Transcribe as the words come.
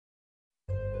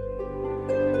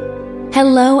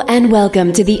and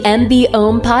welcome to the MB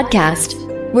Om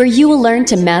podcast, where you will learn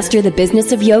to master the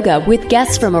business of yoga with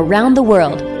guests from around the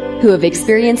world who have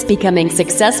experienced becoming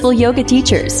successful yoga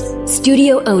teachers,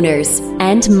 studio owners,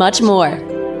 and much more.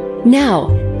 Now,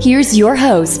 here's your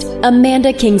host,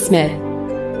 Amanda Kingsmith.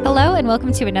 Hello, and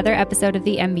welcome to another episode of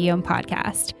the MB Om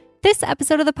podcast. This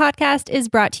episode of the podcast is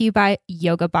brought to you by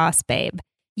Yoga Boss Babe.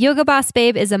 Yoga Boss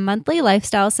Babe is a monthly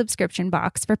lifestyle subscription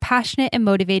box for passionate and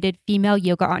motivated female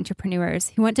yoga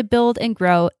entrepreneurs who want to build and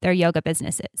grow their yoga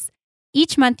businesses.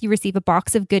 Each month, you receive a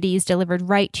box of goodies delivered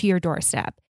right to your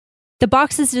doorstep. The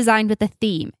box is designed with a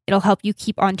theme. It'll help you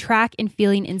keep on track and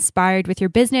feeling inspired with your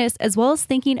business, as well as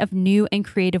thinking of new and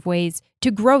creative ways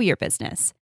to grow your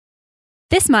business.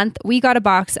 This month, we got a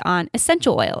box on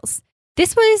essential oils.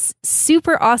 This was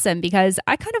super awesome because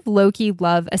I kind of low-key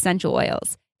love essential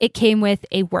oils. It came with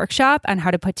a workshop on how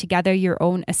to put together your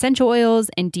own essential oils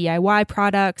and DIY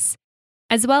products,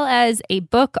 as well as a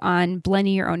book on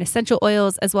blending your own essential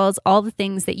oils, as well as all the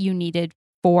things that you needed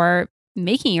for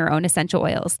making your own essential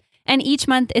oils. And each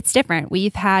month it's different.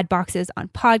 We've had boxes on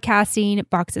podcasting,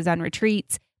 boxes on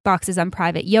retreats, boxes on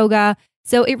private yoga.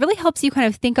 So it really helps you kind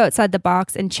of think outside the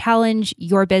box and challenge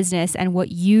your business and what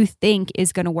you think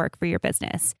is going to work for your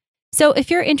business. So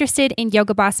if you're interested in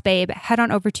Yoga Boss Babe, head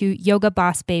on over to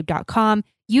yogabossbabe.com,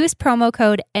 use promo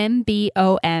code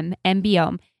MBOM,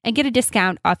 and get a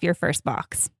discount off your first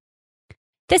box.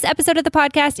 This episode of the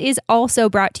podcast is also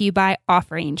brought to you by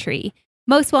Offering Tree.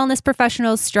 Most wellness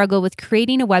professionals struggle with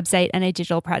creating a website and a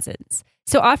digital presence.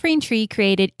 So Offering Tree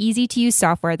created easy-to-use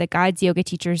software that guides yoga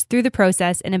teachers through the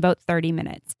process in about 30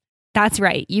 minutes. That's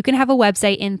right, you can have a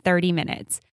website in 30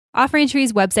 minutes. Offering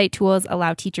Tree's website tools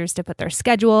allow teachers to put their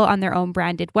schedule on their own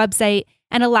branded website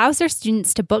and allows their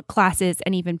students to book classes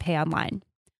and even pay online.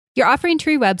 Your Offering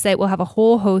Tree website will have a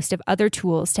whole host of other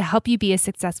tools to help you be a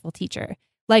successful teacher,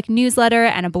 like newsletter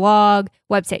and a blog,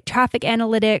 website traffic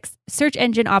analytics, search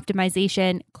engine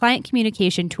optimization, client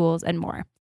communication tools, and more.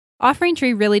 Offering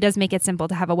Tree really does make it simple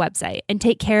to have a website and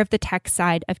take care of the tech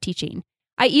side of teaching.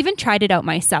 I even tried it out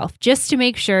myself just to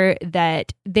make sure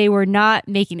that they were not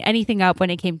making anything up when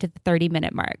it came to the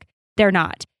 30-minute mark. They're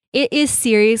not. It is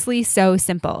seriously so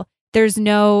simple. There's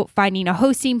no finding a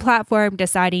hosting platform,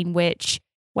 deciding which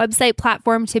website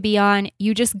platform to be on.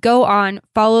 You just go on,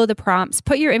 follow the prompts,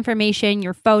 put your information,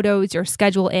 your photos, your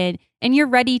schedule in, and you're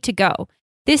ready to go.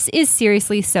 This is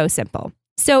seriously so simple.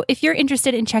 So if you're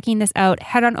interested in checking this out,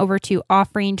 head on over to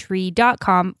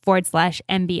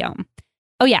offeringtree.com/MBOM.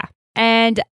 Oh yeah.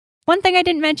 And one thing I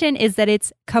didn't mention is that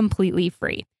it's completely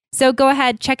free. So go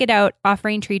ahead, check it out,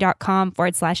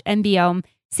 offeringtree.com/MBOM,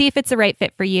 see if it's the right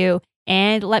fit for you,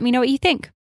 and let me know what you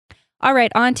think. All right,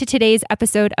 on to today's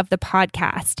episode of the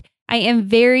podcast. I am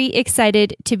very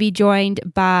excited to be joined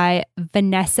by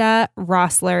Vanessa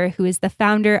Rossler, who is the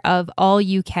founder of All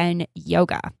You Can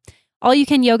Yoga. All You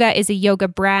Can Yoga is a yoga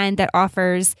brand that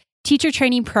offers teacher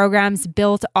training programs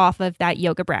built off of that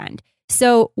yoga brand.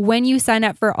 So when you sign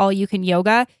up for All You Can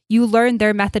Yoga, you learn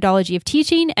their methodology of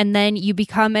teaching, and then you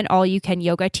become an All You Can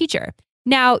Yoga teacher.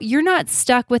 Now, you're not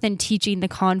stuck within teaching the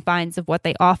confines of what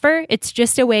they offer. It's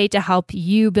just a way to help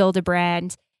you build a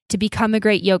brand, to become a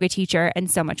great yoga teacher,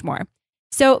 and so much more.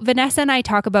 So Vanessa and I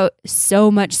talk about so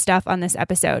much stuff on this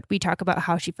episode. We talk about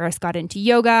how she first got into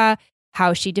yoga,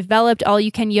 how she developed All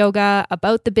You Can Yoga,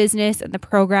 about the business and the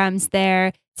programs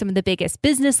there, some of the biggest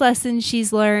business lessons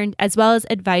she's learned, as well as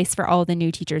advice for all the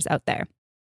new teachers out there.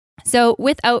 So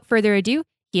without further ado,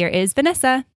 here is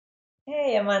Vanessa.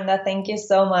 Hey, Amanda, thank you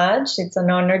so much. It's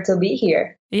an honor to be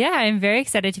here. Yeah, I'm very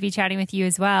excited to be chatting with you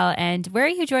as well. And where are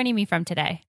you joining me from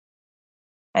today?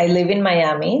 I live in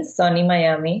Miami, sunny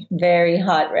Miami, very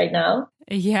hot right now.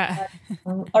 Yeah.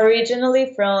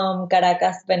 Originally from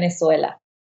Caracas, Venezuela.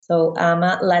 So I'm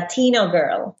a Latino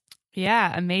girl.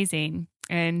 Yeah, amazing.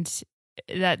 And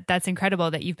that's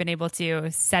incredible that you've been able to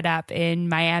set up in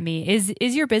Miami. Is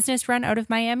your business run out of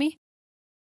Miami?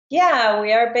 Yeah,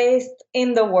 we are based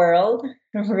in the world,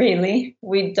 really.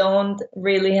 We don't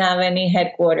really have any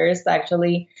headquarters,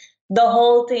 actually. The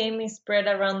whole team is spread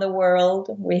around the world.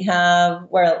 We have,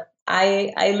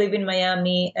 I live in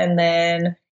Miami, and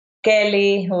then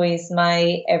Kelly, who is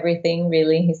my everything,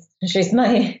 really. She's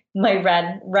my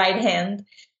right hand.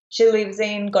 She lives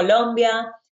in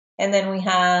Colombia. And then we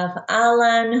have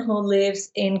Alan, who lives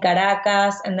in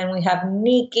Caracas. And then we have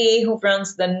Nikki, who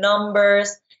runs the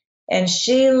numbers. And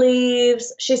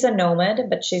she's a nomad,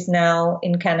 but she's now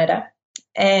in Canada.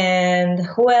 And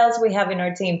who else we have in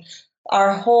our team?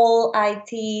 Our whole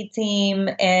IT team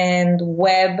and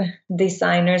web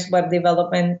designers, web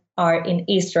development are in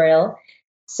Israel.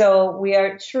 So we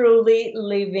are truly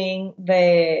living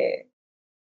the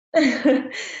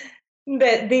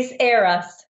these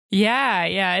eras. Yeah,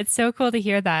 yeah. It's so cool to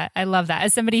hear that. I love that.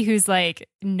 As somebody who's like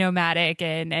nomadic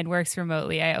and works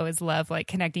remotely, I always love like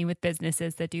connecting with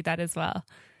businesses that do that as well.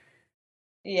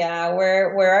 Yeah,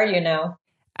 where are you now?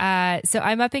 So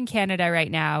I'm up in Canada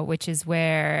right now, which is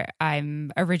where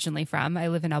I'm originally from. I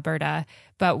live in Alberta,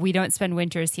 but we don't spend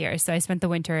winters here. So I spent the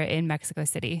winter in Mexico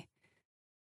City.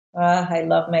 I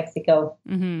love Mexico.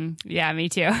 Yeah, me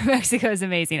too. Mexico is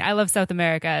amazing. I love South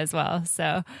America as well.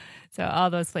 So all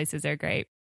those places are great.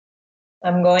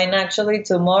 I'm going actually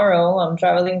tomorrow. I'm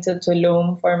traveling to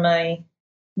Tulum for my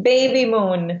baby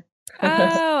moon.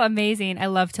 Oh, amazing. I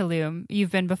love Tulum. You've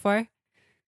been before?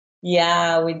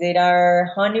 Yeah, we did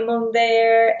our honeymoon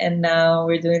there, and now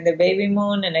we're doing the baby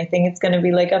moon, and I think it's going to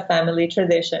be like a family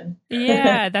tradition.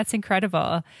 Yeah, that's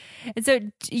incredible. And so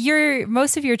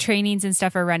most of your trainings and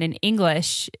stuff are run in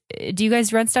English. Do you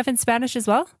guys run stuff in Spanish as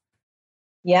well?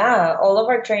 Yeah, all of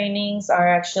our trainings are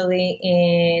actually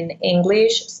in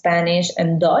English, Spanish,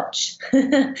 and Dutch,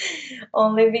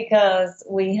 only because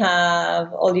we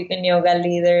have all you can yoga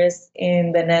leaders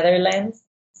in the Netherlands.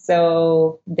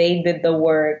 So they did the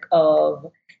work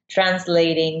of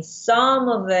translating some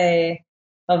of the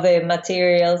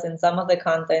materials and some of the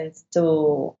contents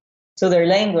to their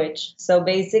language. So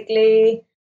basically,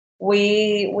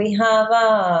 we have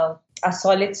a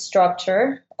solid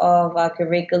structure of a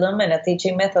curriculum and a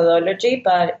teaching methodology,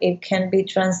 but it can be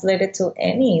translated to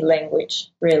any language,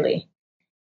 really.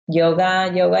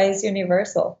 Yoga is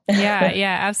universal.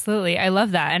 Yeah, absolutely. I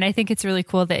love that. And I think it's really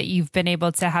cool that you've been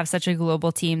able to have such a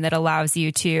global team that allows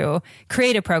you to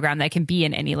create a program that can be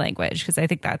in any language, because I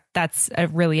think that's a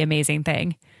really amazing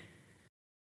thing.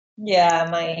 Yeah,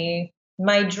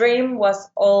 my dream was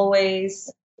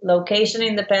always location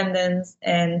independence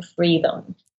and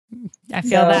freedom. I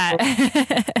feel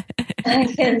that. I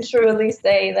can truly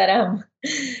say that I'm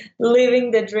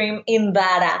living the dream in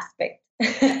that aspect.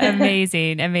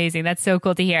 Amazing. That's so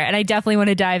cool to hear. And I definitely want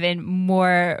to dive in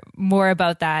more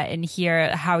about that and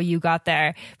hear how you got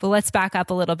there. But let's back up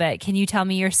a little bit. Can you tell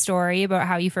me your story about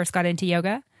how you first got into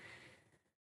yoga?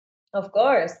 Of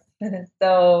course.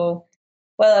 So,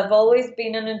 well, I've always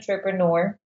been an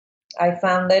entrepreneur. I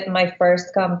founded my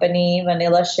first company,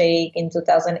 Vanilla Shake, in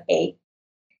 2008.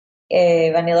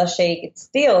 Vanilla Shake, it's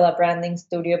still a branding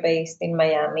studio based in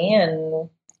Miami, and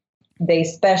they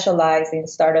specialize in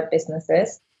startup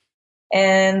businesses.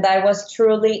 And that was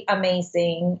truly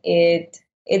amazing. It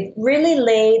really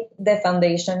laid the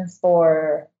foundation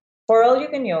for All You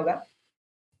Can Yoga.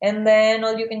 And then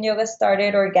All You Can Yoga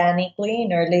started organically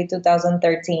in early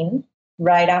 2013,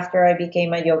 right after I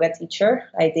became a yoga teacher.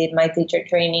 I did my teacher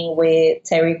training with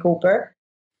Terry Cooper.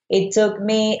 It took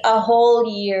me a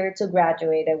whole year to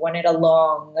graduate. I wanted a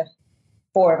long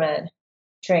format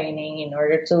training in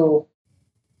order to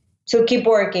keep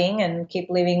working and keep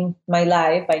living my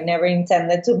life. I never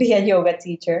intended to be a yoga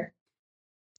teacher.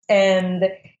 And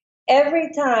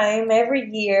every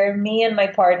year, me and my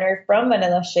partner from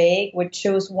Vanilla Shake would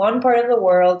choose one part of the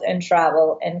world and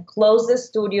travel and close the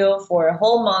studio for a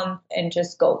whole month and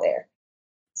just go there.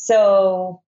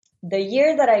 So the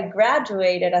year that I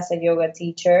graduated as a yoga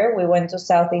teacher, we went to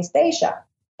Southeast Asia,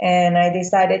 and I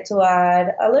decided to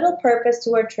add a little purpose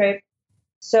to our trip.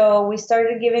 So we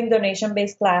started giving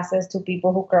donation-based classes to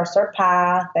people who crossed our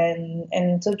path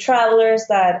and to travelers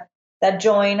that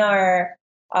join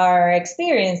our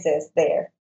experiences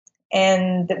there.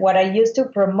 And what I used to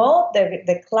promote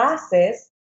the classes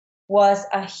was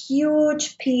a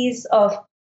huge piece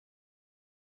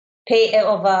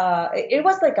it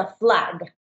was like a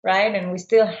flag, right? And we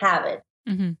still have it.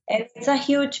 Mm-hmm. And it's a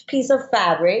huge piece of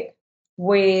fabric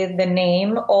with the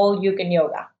name All You Can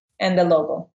Yoga and the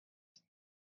logo.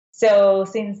 So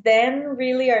since then,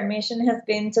 really, our mission has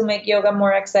been to make yoga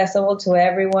more accessible to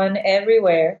everyone,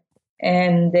 everywhere.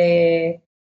 And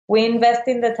we invest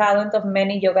in the talent of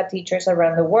many yoga teachers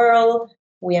around the world.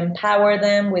 We empower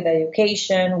them with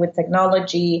education, with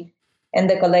technology, and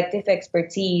the collective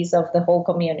expertise of the whole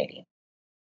community.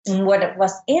 And what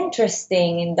was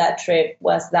interesting in that trip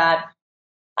was that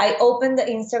I opened the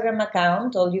Instagram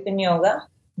account, All You Can Yoga,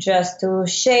 just to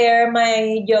share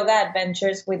my yoga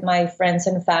adventures with my friends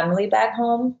and family back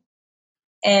home.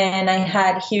 And I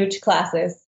had huge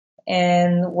classes.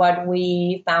 And what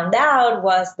we found out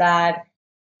was that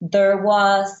there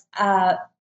was a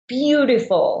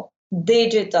beautiful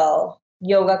digital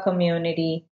yoga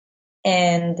community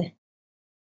and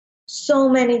so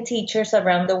many teachers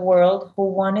around the world who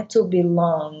wanted to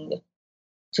belong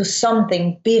to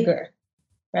something bigger,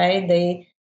 right?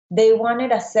 They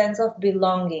wanted a sense of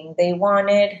belonging. They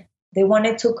wanted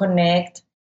to connect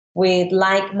with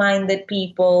like-minded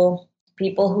people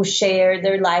people who share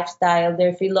their lifestyle,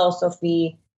 their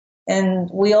philosophy. And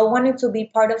we all wanted to be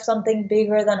part of something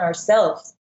bigger than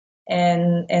ourselves.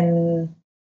 And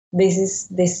this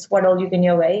is what All You Can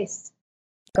Yoga is.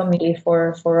 Community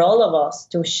for all of us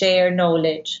to share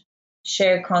knowledge,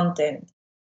 share content,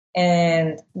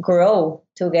 and grow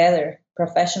together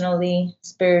professionally,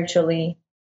 spiritually.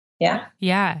 Yeah.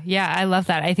 Yeah. I love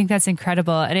that. I think that's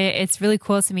incredible. And it's really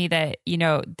cool to me that,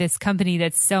 this company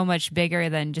that's so much bigger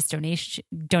than just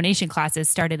donation classes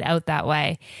started out that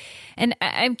way. And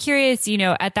I'm curious,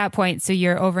 at that point, so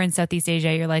you're over in Southeast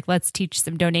Asia, you're like, let's teach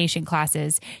some donation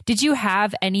classes. Did you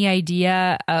have any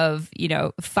idea of,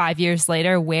 5 years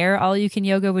later where All You Can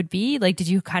Yoga would be? Like, did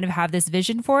you kind of have this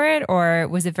vision for it? Or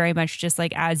was it very much just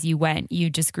like as you went,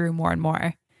 you just grew more and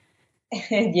more?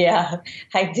 Yeah,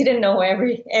 I didn't know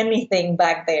anything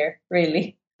back there,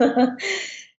 really.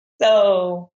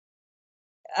 So,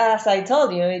 as I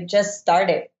told you, it just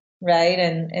started, right?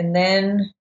 And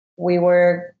then we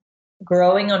were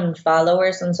growing on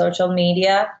followers on social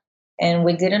media, and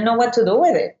we didn't know what to do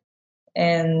with it.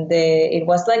 And it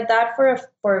was like that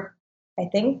for I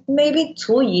think maybe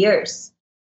 2 years,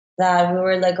 that we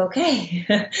were like, okay,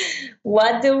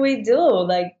 what do we do?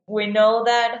 Like, we know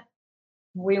that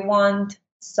we want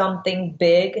something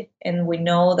big, and we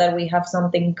know that we have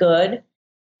something good,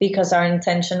 because our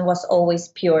intention was always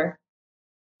pure,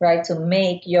 right? To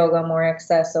make yoga more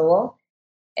accessible.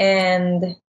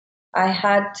 And I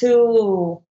had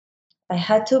to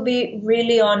be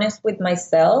really honest with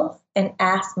myself and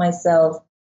ask myself,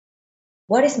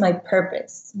 what is my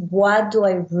purpose? What do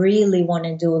I really want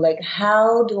to do? Like,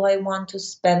 how do I want to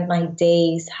spend my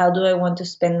days? How do I want to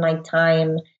spend my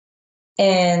time?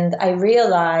 And I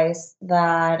realized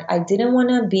that I didn't want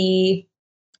to be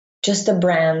just a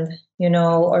brand,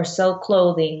 or sell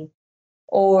clothing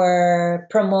or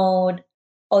promote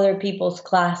other people's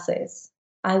classes.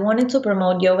 I wanted to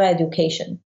promote yoga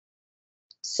education.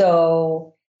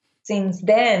 So since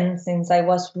I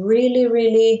was really,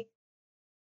 really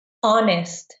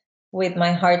honest with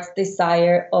my heart's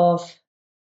desire of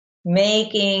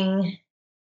making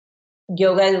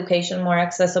yoga education more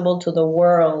accessible to the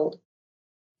world,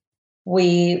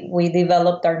 we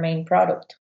developed our main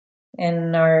product.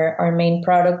 And our main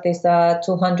product is a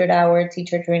 200-hour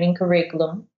teacher training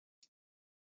curriculum.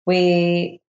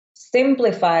 We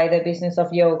simplify the business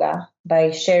of yoga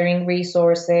by sharing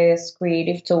resources,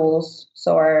 creative tools.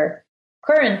 So our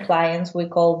current clients, we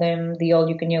call them the All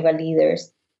You Can Yoga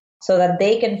leaders, so that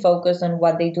they can focus on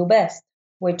what they do best,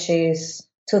 which is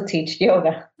to teach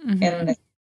yoga. Mm-hmm. And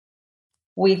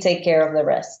we take care of the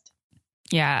rest.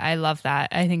 Yeah, I love that.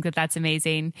 I think that that's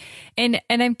amazing. And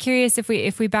I'm curious, if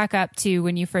we back up to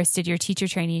when you first did your teacher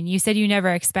training, you said you never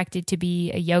expected to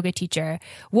be a yoga teacher.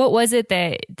 What was it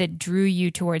that drew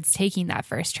you towards taking that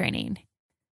first training?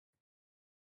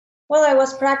 Well, I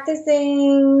was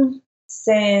practicing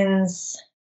since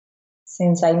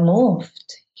I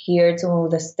moved here to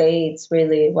the States.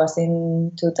 Really, it was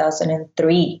in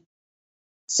 2003.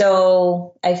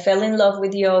 So I fell in love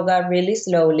with yoga really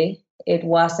slowly. It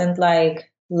wasn't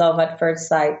like love at first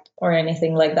sight or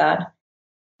anything like that.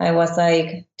 I was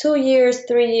like 2 years,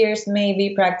 3 years,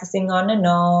 maybe practicing on and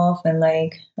off. And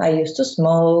like, I used to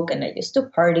smoke and I used to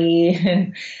party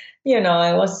and,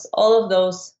 I was all of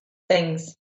those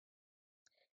things.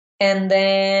 And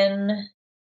then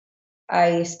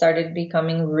I started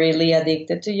becoming really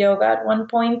addicted to yoga at one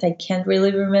point. I can't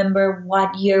really remember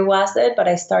what year was it, but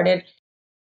I started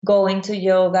going to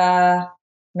yoga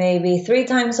maybe 3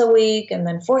 times a week, and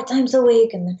then 4 times a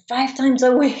week, and then 5 times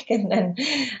a week. And then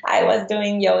I was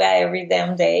doing yoga every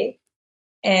damn day.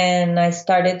 And I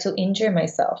started to injure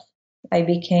myself. I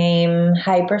became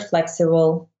hyper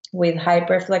flexible. With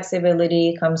hyper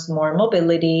flexibility comes more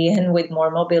mobility. And with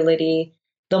more mobility,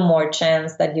 the more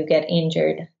chance that you get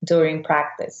injured during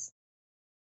practice.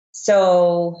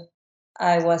 So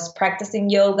I was practicing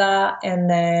yoga, and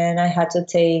then I had to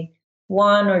take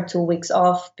 1 or 2 weeks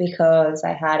off because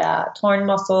I had a torn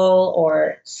muscle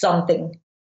or something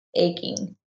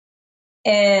aching.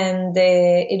 And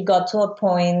it got to a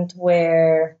point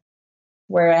where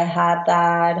I had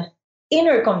that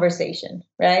inner conversation,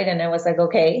 right? And I was like,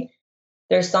 okay,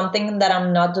 there's something that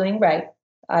I'm not doing right.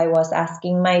 I was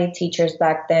asking my teachers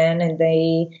back then, and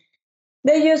they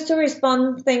used to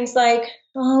respond things like,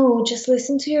 oh, just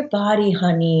listen to your body,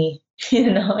 honey.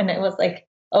 And I was like,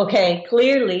 okay,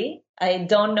 clearly I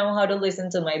don't know how to listen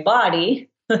to my body.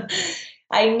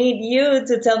 I need you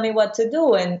to tell me what to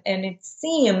do. And it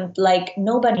seemed like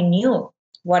nobody knew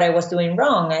what I was doing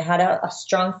wrong. I had a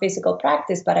strong physical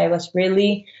practice, but I was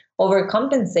really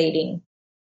overcompensating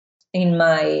in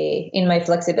my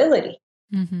flexibility.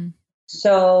 Mm-hmm.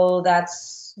 So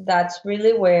that's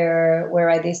really where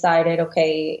I decided,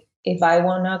 okay, if I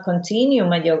want to continue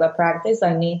my yoga practice,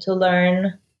 I need to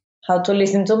learn how to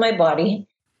listen to my body.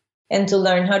 And to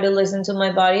learn how to listen to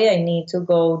my body, I need to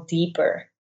go deeper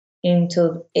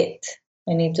into it.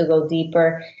 I need to go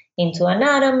deeper into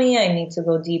anatomy. I need to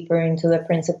go deeper into the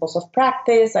principles of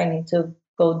practice. I need to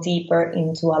go deeper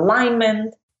into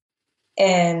alignment.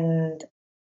 And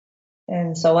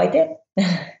so I did.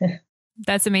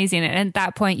 That's amazing. And at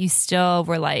that point, you still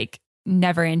were like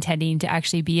never intending to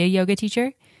actually be a yoga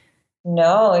teacher?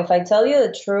 No, if I tell you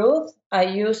the truth, I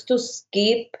used to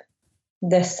skip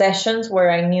the sessions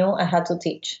where I knew I had to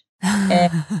teach.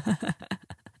 And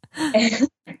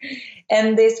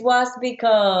this was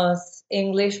because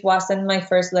English wasn't my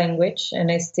first language,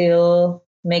 and I still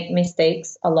make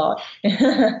mistakes a lot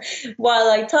while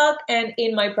I talk and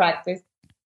in my practice,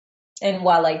 and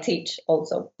while I teach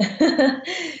also.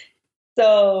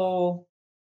 So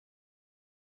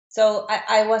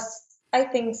I was, I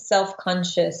think,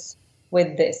 self-conscious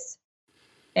with this,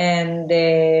 and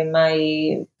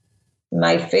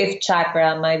my fifth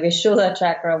chakra, my Vishuddha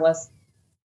chakra, was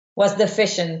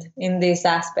deficient in this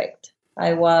aspect.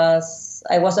 I was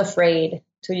afraid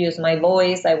to use my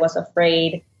voice. I was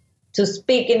afraid to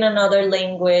speak in another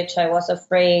language. I was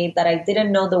afraid that I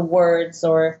didn't know the words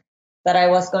or that I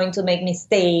was going to make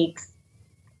mistakes.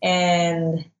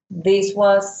 And this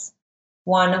was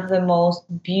one of the most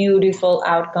beautiful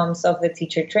outcomes of the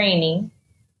teacher training.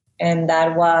 And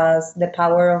that was the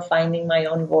power of finding my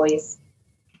own voice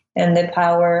and the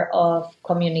power of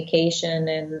communication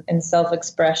and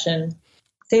self-expression.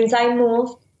 Since I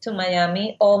moved to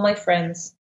Miami, all my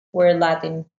friends were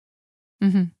Latin.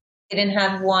 Mm-hmm. I didn't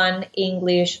have one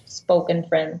English spoken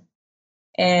friend.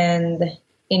 And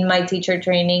in my teacher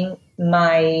training,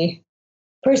 my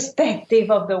perspective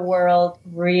of the world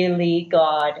really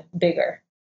got bigger.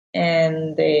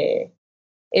 And it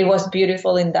was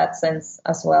beautiful in that sense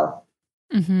as well.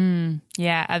 Mm-hmm.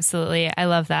 Yeah, absolutely. I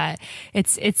love that.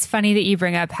 It's funny that you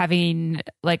bring up having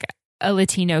like a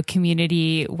Latino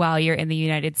community while you're in the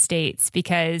United States,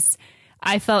 because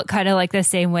I felt kind of like the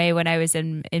same way when I was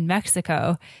in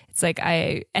Mexico. It's like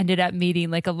I ended up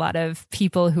meeting like a lot of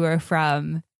people who are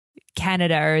from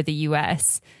Canada or the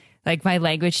US. Like my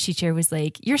language teacher was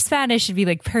like, your Spanish should be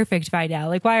like perfect by now.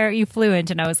 Like, why aren't you fluent?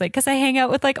 And I was like, because I hang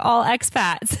out with like all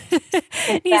expats.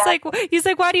 And he's like,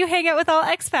 why do you hang out with all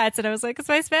expats? And I was like, because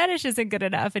my Spanish isn't good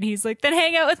enough. And he's like, then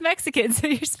hang out with Mexicans so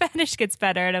your Spanish gets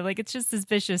better. And I'm like, it's just this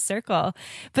vicious circle.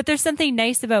 But there's something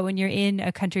nice about when you're in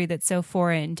a country that's so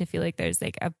foreign to feel like there's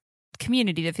like a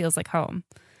community that feels like home.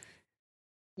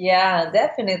 Yeah,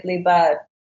 definitely. But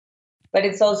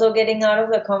it's also getting out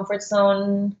of the comfort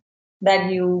zone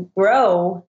that you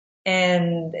grow.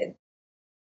 And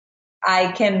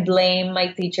I can blame my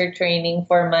teacher training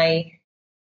for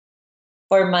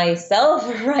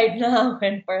myself right now,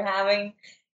 and for having,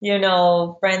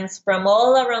 friends from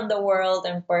all around the world,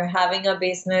 and for having a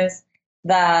business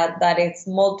that is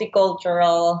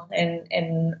multicultural,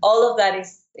 and all of that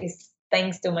is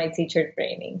thanks to my teacher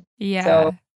training. Yeah.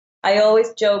 So I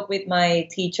always joke with my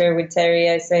teacher, with Terry,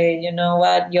 I say, you know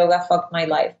what, yoga fucked my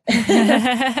life.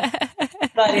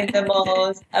 But in the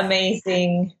most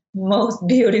amazing, most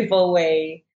beautiful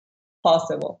way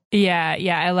possible. Yeah,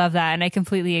 I love that. And I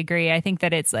completely agree. I think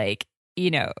that it's like,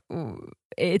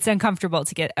 it's uncomfortable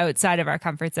to get outside of our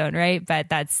comfort zone, right? But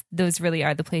those really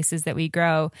are the places that we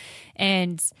grow.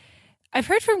 And I've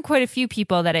heard from quite a few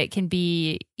people that it can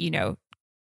be,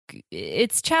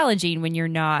 it's challenging when you're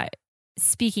not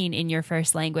speaking in your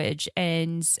first language.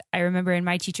 And I remember in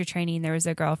my teacher training, there was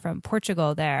a girl from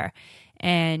Portugal there,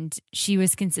 and she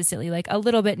was consistently like a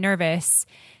little bit nervous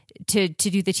to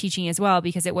do the teaching as well,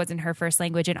 because it wasn't her first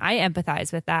language. And I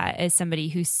empathize with that as somebody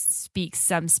who speaks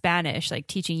some Spanish. Like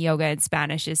teaching yoga in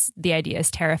Spanish, the idea is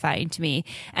terrifying to me.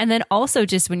 And then also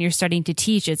just when you're starting to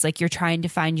teach, it's like you're trying to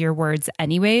find your words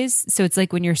anyways. So it's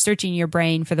like when you're searching your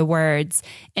brain for the words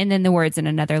and then the words in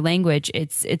another language,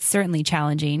 it's certainly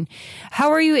challenging.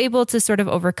 How are you able to sort of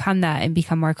overcome that and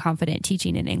become more confident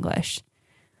teaching in English?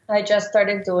 I just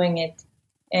started doing it.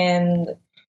 And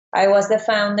I was the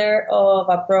founder of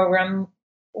a program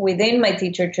within my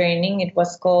teacher training. It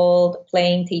was called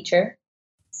Playing Teacher.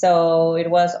 So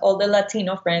it was all the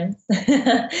Latino friends.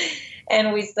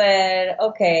 And we said,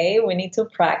 okay, we need to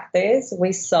practice.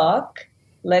 We suck.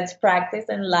 Let's practice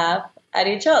and laugh at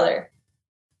each other.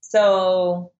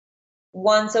 So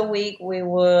once a week, we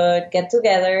would get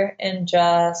together and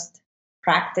just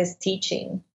practice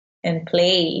teaching and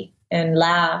play and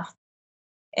laugh.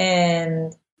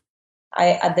 And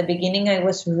at the beginning, I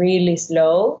was really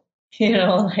slow,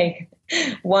 Like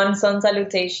one sun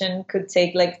salutation could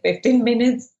take like 15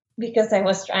 minutes because I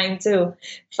was trying to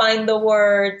find the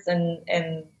words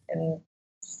and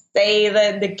say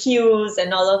the cues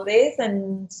and all of this.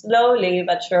 And slowly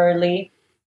but surely,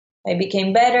 I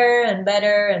became better and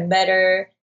better and better.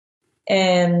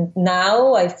 And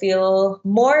now I feel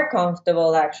more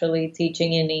comfortable actually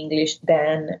teaching in English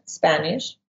than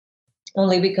Spanish,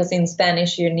 only because in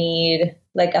Spanish you need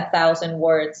like 1,000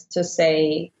 words to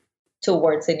say 2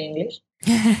 words in English.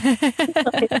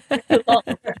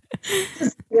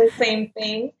 The same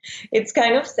thing. It's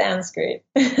kind of Sanskrit.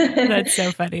 That's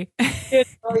so funny.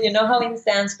 You know how in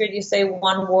Sanskrit you say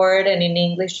one word and in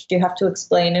English you have to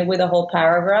explain it with a whole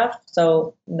paragraph?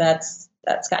 So that's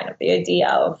kind of the idea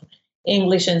of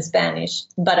English and Spanish,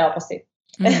 but opposite.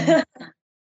 Mm.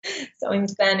 So in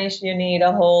Spanish you need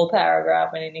a whole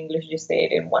paragraph, and in English you say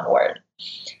it in one word.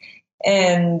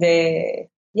 And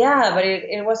but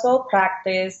it was all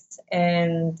practice,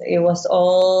 and it was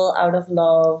all out of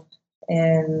love,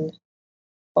 and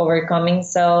overcoming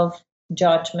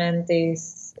self-judgment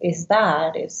is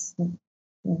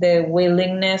the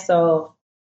willingness of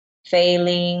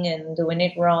failing and doing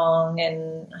it wrong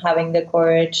and having the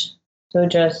courage to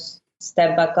just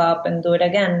step back up and do it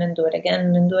again and do it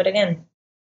again and do it again.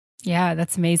 Yeah,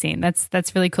 that's amazing.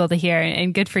 That's really cool to hear,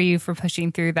 and good for you for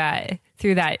pushing through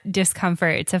that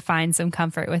discomfort to find some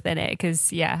comfort within it.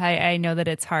 Because I know that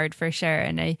it's hard for sure,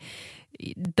 and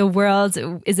the world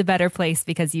is a better place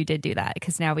because you did do that.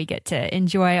 Because now we get to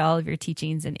enjoy all of your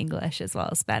teachings in English as well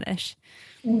as Spanish.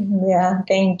 Yeah,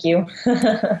 thank you.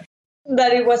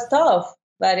 But it was tough,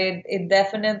 but it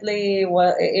definitely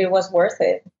was. It was worth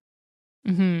it.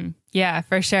 Mm-hmm. Yeah,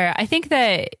 for sure. I think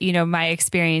that, my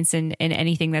experience in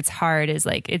anything that's hard is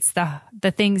like, it's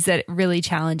the things that really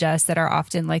challenge us that are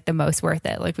often like the most worth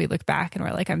it. Like we look back and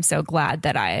we're like, I'm so glad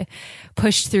that I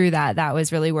pushed through that. That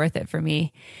was really worth it for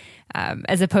me.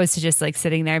 As opposed to just like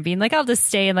sitting there being like, I'll just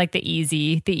stay in like the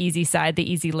easy side,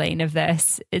 the easy lane of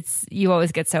this. You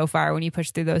always get so far when you push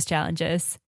through those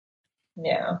challenges.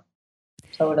 Yeah,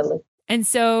 totally. And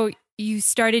so you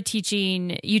started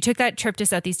teaching, you took that trip to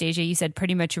Southeast Asia, you said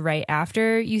pretty much right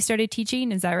after you started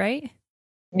teaching. Is that right?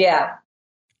 Yeah.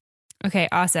 Okay,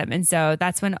 awesome. And so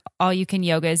that's when All You Can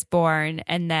Yoga is born.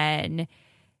 And then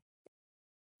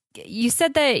you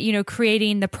said that,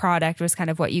 creating the product was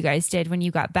kind of what you guys did when you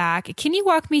got back. Can you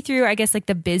walk me through, I guess, like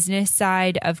the business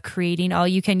side of creating All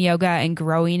You Can Yoga and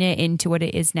growing it into what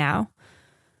it is now?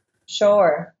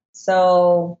 Sure.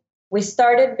 So we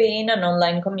started being an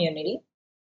online community.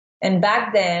 And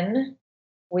back then,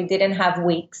 we didn't have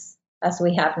Wix as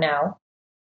we have now.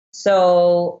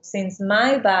 So since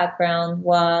my background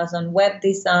was on web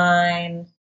design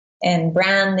and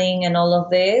branding and all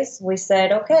of this, we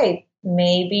said, okay,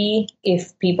 maybe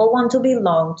if people want to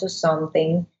belong to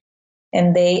something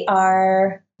and they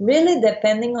are really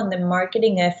depending on the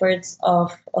marketing efforts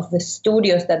of the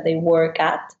studios that they work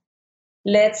at,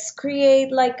 let's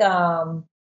create like a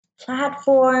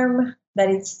platform that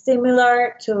is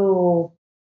similar to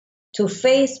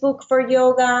Facebook for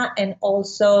yoga, and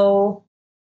also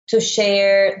to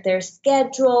share their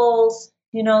schedules,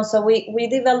 so we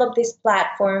developed this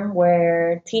platform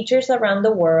where teachers around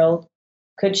the world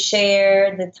could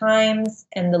share the times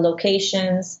and the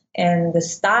locations and the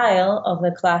style of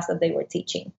the class that they were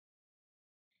teaching.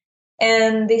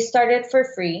 And they started for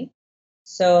free.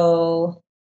 So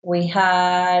we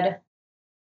had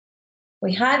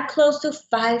close to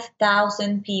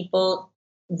 5,000 people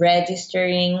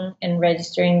registering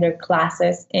their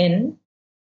classes in,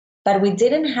 but we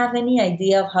didn't have any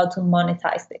idea of how to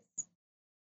monetize this.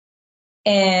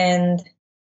 And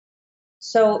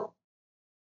so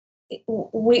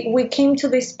we came to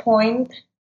this point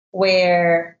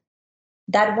where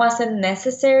that wasn't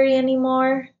necessary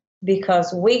anymore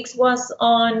because Wix was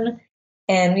on,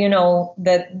 and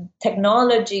the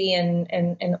technology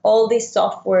and all this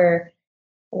software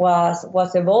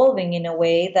was evolving in a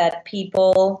way that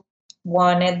people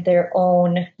wanted their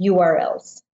own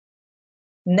URLs.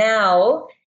 Now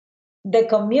the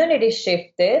community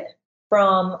shifted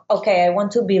from, okay, I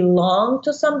want to belong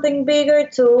to something bigger,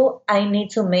 to I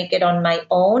need to make it on my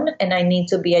own and I need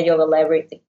to be a yoga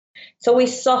celebrity. So we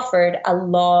suffered a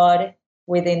lot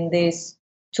within these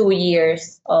 2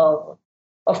 years of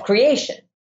creation.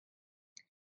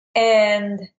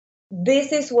 And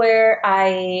this is where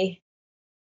I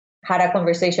had a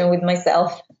conversation with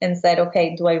myself and said,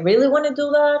 okay, do I really want to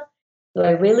do that? Do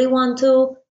I really want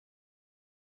to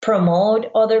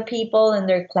promote other people and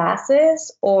their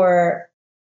classes? Or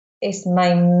is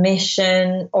my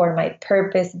mission or my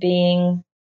purpose being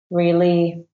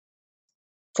really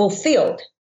fulfilled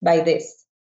by this?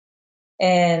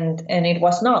 and it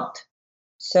was not.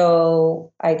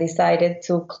 So I decided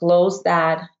to close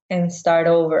that and start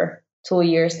over 2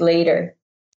 years later.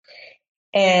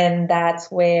 And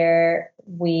that's where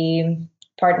we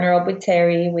partner up with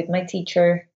Terry, with my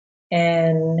teacher,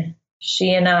 and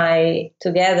she and I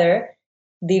together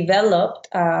developed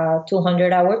a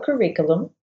 200-hour curriculum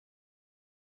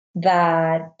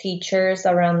that teachers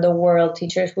around the world,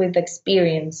 teachers with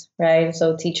experience, right?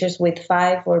 So teachers with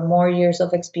 5 or more years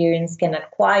of experience can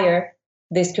acquire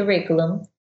this curriculum.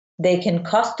 They can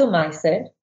customize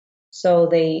it, so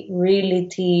they really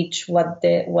teach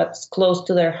what's close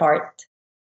to their heart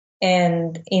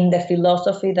and in the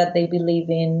philosophy that they believe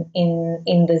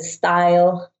in the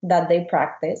style that they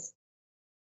practice,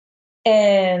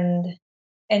 and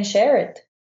share it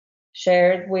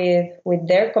with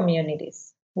their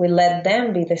communities. We let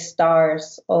them be the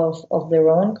stars of their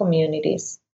own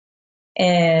communities,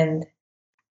 and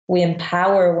we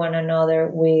empower one another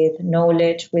with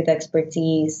knowledge, with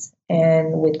expertise,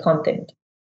 and with content.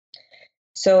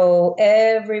 So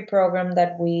every program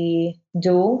that we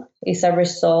do is a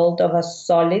result of a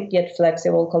solid yet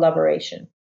flexible collaboration.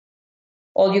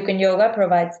 All You Can Yoga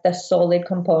provides the solid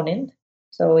component.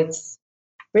 So it's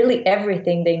really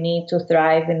everything they need to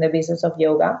thrive in the business of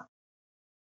yoga.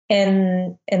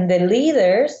 And the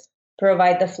leaders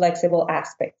provide the flexible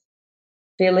aspects,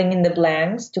 filling in the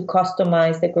blanks to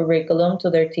customize the curriculum to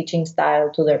their teaching style,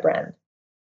 to their brand.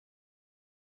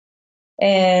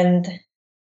 And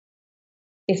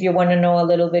if you want to know a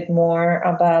little bit more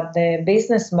about the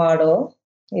business model,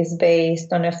 it's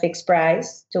based on a fixed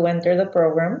price to enter the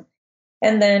program,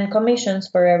 and then commissions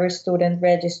for every student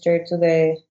registered to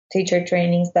the teacher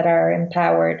trainings that are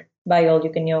empowered by All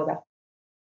You Can Yoga.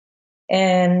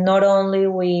 And not only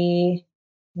we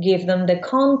give them the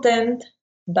content,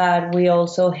 but we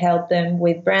also help them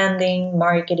with branding,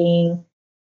 marketing,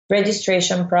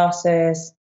 registration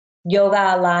process,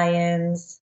 Yoga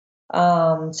Alliance,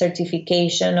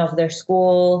 certification of their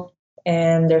school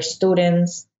and their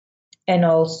students, and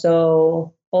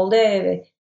also all the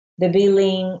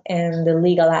billing and the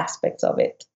legal aspects of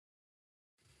it.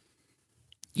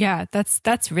 Yeah,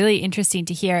 that's really interesting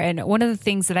to hear. And one of the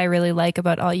things that I really like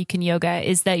about All You Can Yoga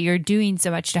is that you're doing so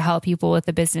much to help people with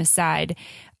the business side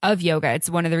of yoga. It's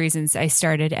one of the reasons I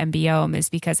started MBOM, is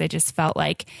because I just felt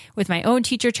like with my own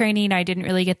teacher training, I didn't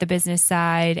really get the business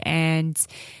side. And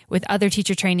with other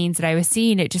teacher trainings that I was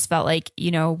seeing, it just felt like,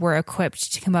 we're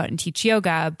equipped to come out and teach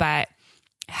yoga, but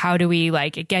how do we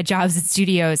get jobs at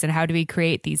studios, and how do we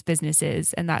create these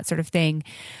businesses and that sort of thing?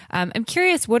 I'm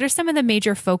curious, what are some of the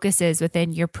major focuses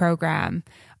within your program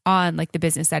on the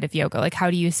business side of yoga?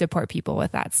 How do you support people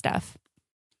with that stuff?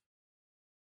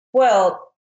 Well,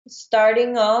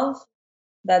 starting off,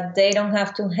 that they don't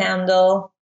have to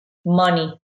handle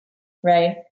money,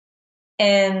 right?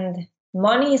 And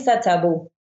money is a taboo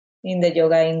in the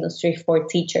yoga industry for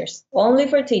teachers, only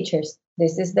for teachers.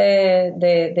 This is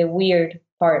the weird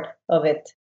part of it.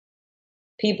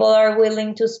 People are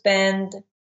willing to spend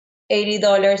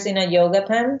 $80 in a yoga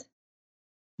pant,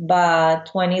 but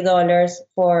 $20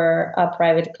 for a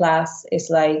private class is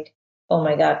like, oh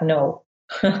my God, no,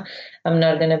 I'm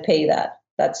not going to pay that.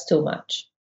 That's too much.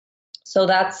 So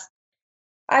that's,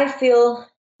 I feel,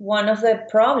 one of the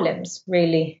problems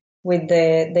really with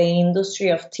the industry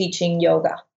of teaching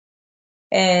yoga.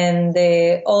 And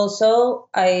also,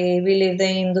 I believe the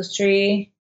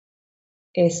industry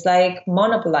is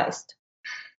monopolized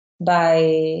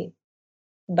by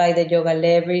the yoga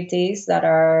celebrities that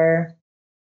are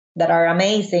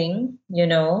amazing,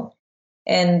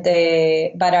 and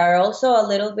but are also a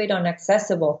little bit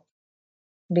inaccessible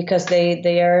because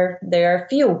they are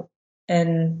few,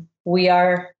 and we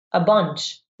are a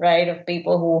bunch, right, of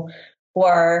people who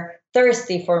are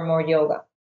thirsty for more yoga.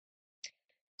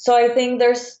 So I think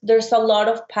there's a lot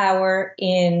of power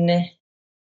in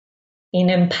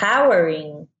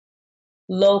empowering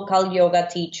local yoga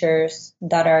teachers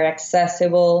that are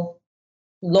accessible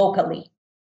locally,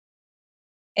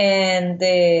 and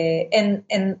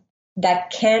that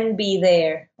can be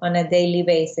there on a daily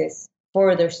basis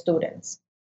for their students.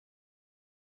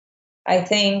 I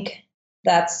think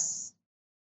that's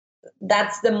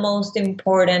the most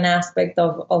important aspect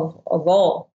of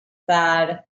all,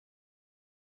 that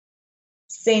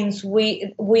since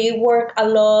we work a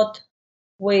lot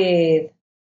with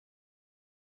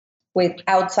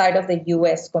outside of the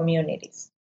US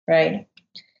communities, right?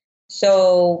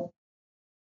 So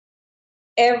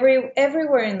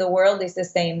everywhere in the world is the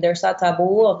same. There's a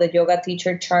taboo of the yoga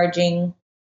teacher charging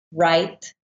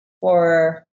right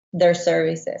for their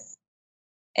services.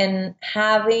 And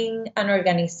having an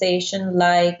organization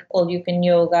like All You Can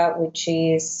Yoga, which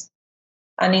is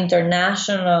an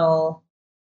international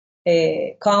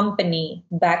company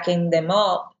backing them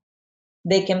up,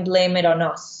 they can blame it on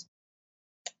us.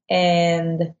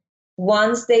 And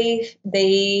once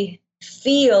they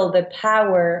feel the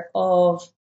power of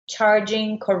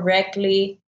charging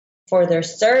correctly for their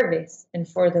service and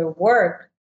for their work,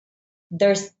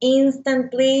 there's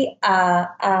instantly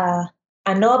an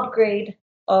upgrade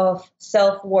of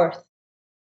self-worth.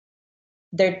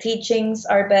 Their teachings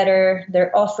are better,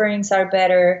 their offerings are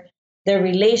better, their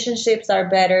relationships are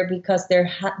better because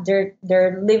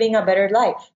they're living a better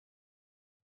life.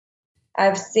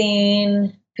 I've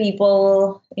seen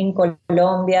people in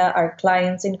Colombia, our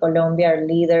clients in Colombia, our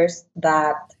leaders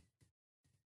that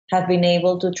have been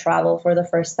able to travel for the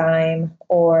first time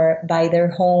or buy their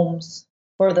homes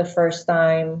for the first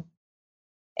time.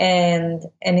 And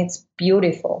it's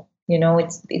beautiful. You know,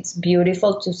 it's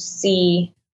beautiful to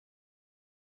see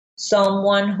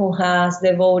someone who has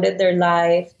devoted their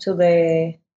life to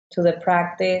the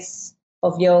practice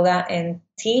of yoga and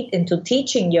to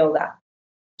teaching yoga,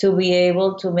 to be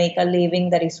able to make a living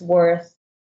that is worth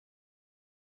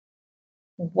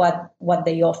what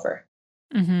they offer.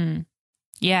 Mm-hmm.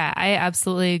 Yeah, I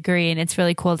absolutely agree. And it's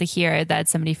really cool to hear that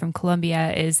somebody from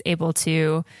Colombia is able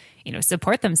to, you know,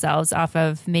 support themselves off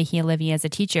of making a living as a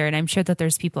teacher. And I'm sure that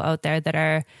there's people out there that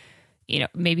are, you know,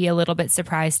 maybe a little bit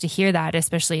surprised to hear that,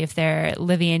 especially if they're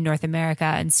living in North America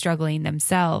and struggling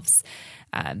themselves.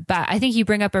 But I think you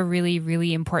bring up a really,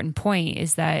 really important point,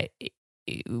 is that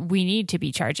we need to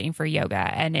be charging for yoga.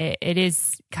 And it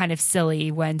is kind of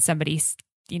silly when somebody,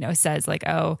 you know, says like,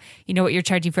 oh, you know what you're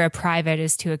charging for a private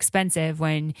is too expensive,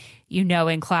 when, you know,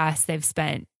 in class they've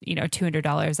spent, you know,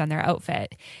 $200 on their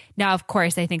outfit. Now, of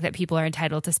course, I think that people are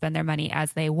entitled to spend their money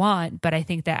as they want. But I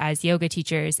think that as yoga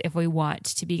teachers, if we want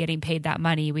to be getting paid that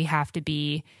money, we have to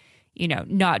be, you know,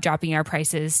 not dropping our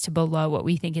prices to below what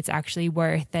we think it's actually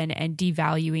worth, and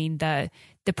devaluing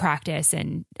the practice,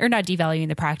 or not devaluing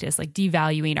the practice, like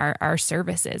devaluing our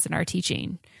services and our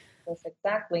teaching. Yes,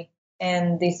 exactly.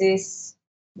 And this is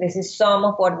some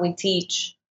of what we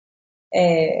teach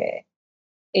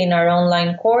in our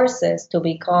online courses to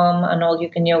become an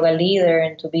all-you-can yoga leader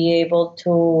and to be able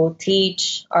to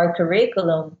teach our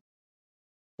curriculum.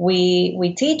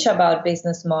 We teach about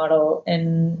business model,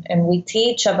 and we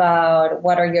teach about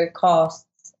what are your costs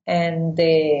and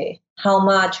how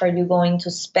much are you going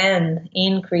to spend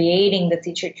in creating the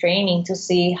teacher training to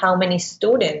see how many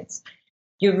students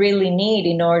you really need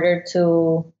in order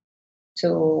to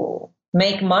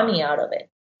make money out of it,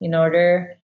 in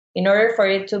order for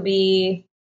it to be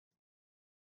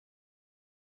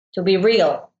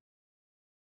real.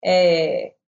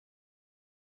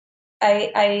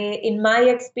 I in my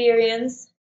experience,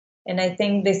 and I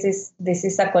think this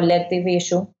is a collective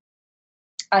issue,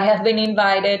 I have been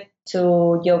invited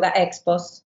to yoga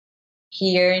expos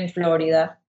here in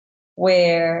Florida,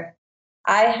 where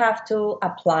I have to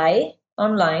apply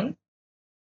online.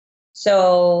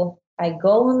 So I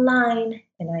go online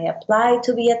and I apply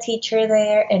to be a teacher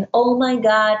there. And oh my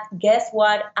God, guess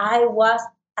what? I was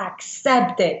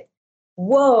accepted.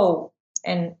 Whoa.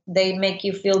 And they make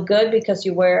you feel good because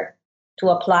you were to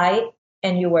apply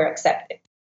and you were accepted.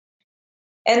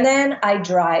 And then I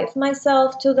drive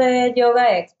myself to the yoga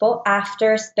expo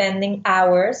after spending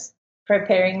hours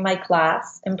preparing my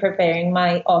class and preparing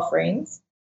my offerings.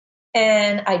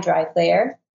 And I drive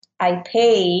there. I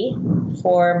pay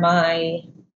for my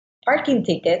parking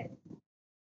ticket.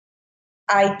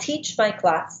 I teach my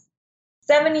class.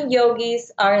 70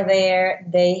 yogis are there.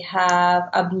 They have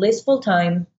a blissful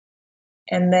time.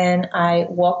 And then I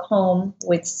walk home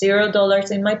with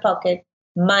 $0 in my pocket,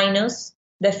 minus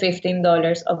the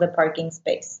 $15 of the parking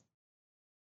space.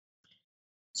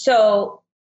 So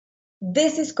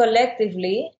this is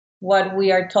collectively what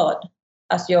we are taught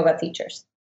as yoga teachers.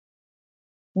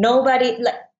 Nobody,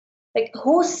 like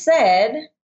who said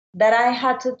that I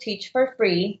had to teach for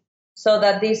free so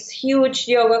that this huge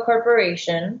yoga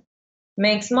corporation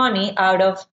makes money out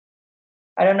of,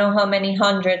 I don't know how many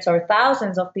hundreds or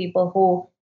thousands of people who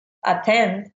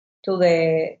attend to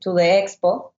the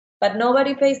expo, but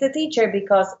nobody pays the teacher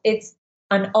because it's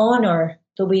an honor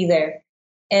to be there.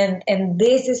 And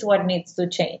this is what needs to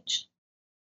change.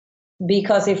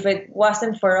 Because if it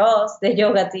wasn't for us, the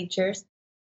yoga teachers,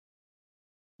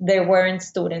 there weren't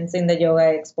students in the yoga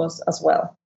expos as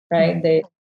well, right?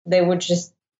 Mm-hmm. They would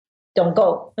just don't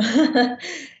go.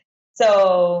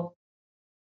 So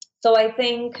I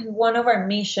think one of our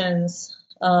missions,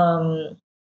 one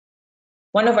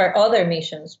of our other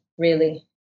missions, really,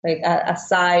 like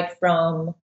aside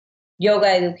from yoga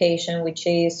education, which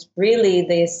is really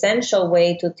the essential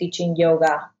way to teaching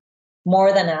yoga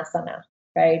more than asana,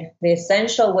 right? The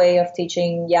essential way of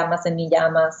teaching yamas and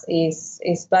niyamas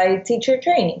is by teacher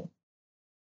training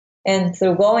and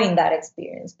through going that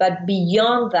experience. But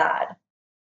beyond that,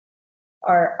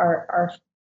 our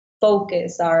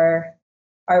focus, our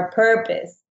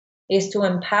purpose is to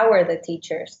empower the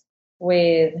teachers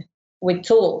with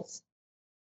tools.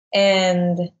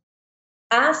 And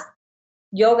as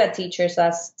yoga teachers,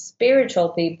 as spiritual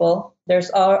people,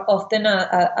 there's often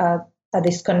a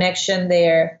disconnection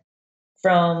there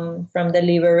from the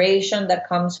liberation that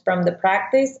comes from the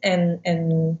practice and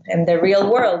the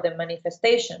real world, the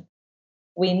manifestation.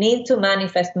 We need to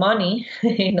manifest money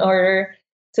in order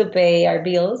to pay our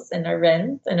bills and our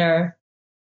rent and our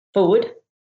food.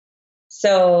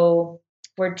 So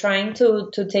we're trying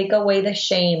to take away the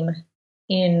shame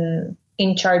in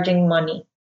charging money.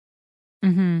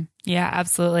 Mm-hmm. Yeah,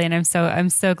 absolutely. And I'm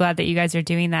so glad that you guys are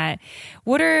doing that.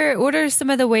 What are some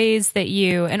of the ways that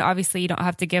you, and obviously you don't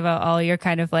have to give out all your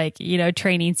kind of like,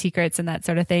 training secrets and that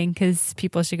sort of thing, because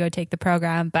people should go take the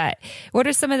program. But what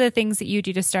are some of the things that you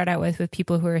do to start out with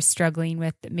people who are struggling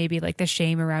with maybe like the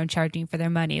shame around charging for their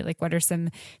money? Like what are some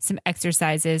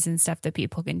exercises and stuff that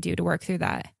people can do to work through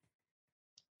that?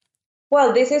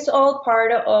 Well, this is all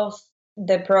part of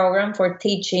the program for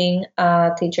teaching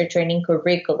teacher training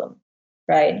curriculum,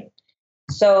 right?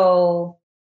 So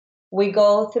we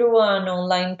go through an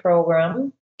online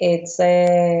program. It's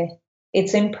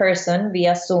in person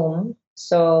via Zoom.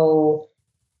 So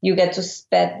you get to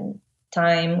spend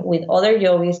time with other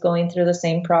yogis going through the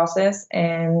same process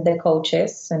and the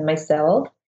coaches and myself.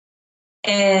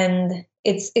 And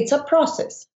it's a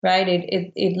process, right?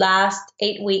 It lasts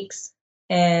 8 weeks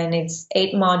and it's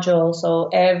 8 modules. So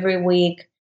every week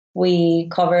we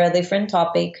cover a different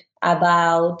topic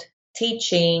about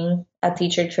teaching, a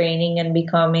teacher training, and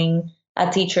becoming a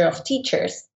teacher of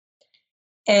teachers.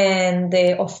 And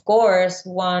of course,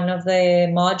 one of the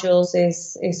modules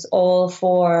is all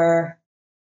for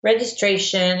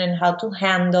registration and how to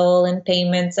handle and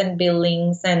payments and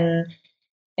billings and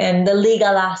the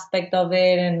legal aspect of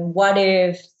it and what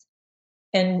if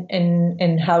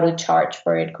and how to charge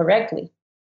for it correctly.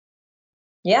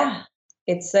 Yeah,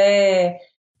 it's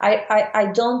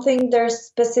I don't think there's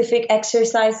specific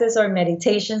exercises or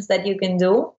meditations that you can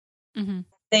do. Mm-hmm. I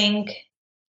think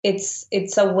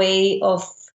it's a way of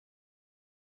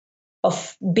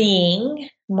being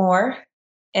more,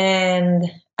 and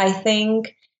I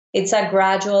think it's a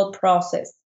gradual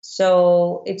process.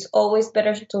 So it's always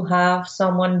better to have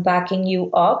someone backing you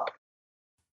up.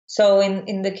 So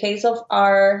in the case of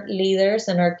our leaders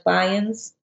and our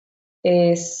clients,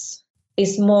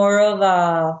 is more of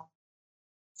a,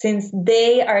 since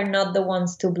they are not the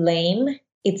ones to blame,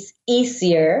 it's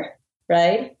easier,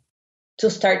 right, to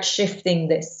start shifting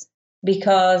this.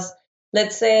 Because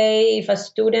let's say if a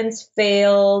student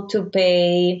fail to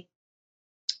pay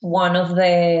one of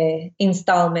the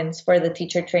installments for the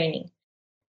teacher training,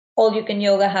 All You Can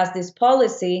Yoga has this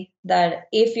policy that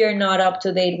if you're not up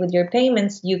to date with your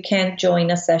payments, you can't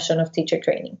join a session of teacher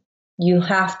training. You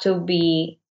have to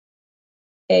be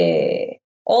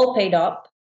all paid up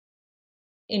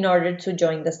in order to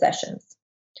join the sessions.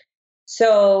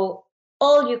 So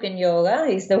All You Can Yoga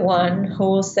is the one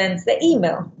who sends the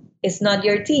email. It's not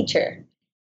your teacher.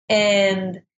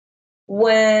 And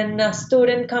when a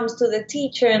student comes to the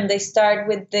teacher and they start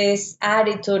with this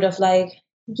attitude of like,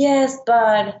 yes,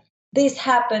 but this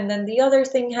happened and the other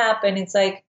thing happened, it's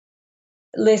like,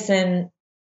 listen,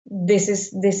 this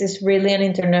is really an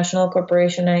international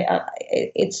corporation.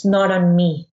 It's not on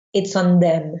me. It's on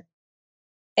them.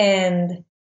 And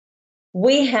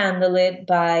we handle it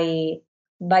by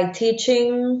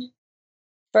teaching,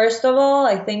 first of all,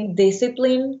 I think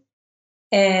discipline,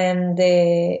 and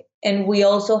we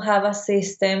also have a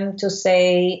system to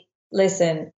say,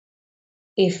 listen,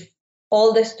 if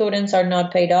all the students are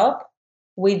not paid up,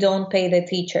 we don't pay the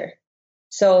teacher.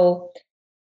 So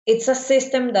it's a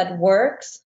system that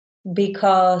works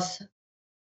because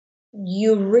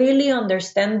you really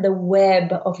understand the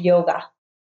web of yoga,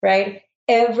 right?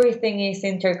 Everything is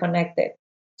interconnected.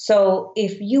 So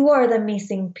if you are the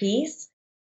missing piece,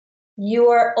 you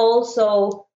are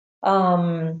also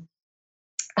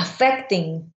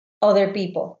affecting other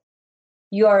people.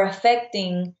 You are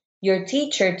affecting your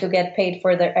teacher to get paid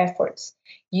for their efforts.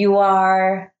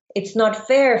 It's not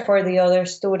fair for the other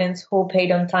students who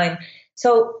paid on time.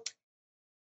 So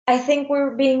I think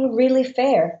we're being really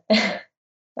fair.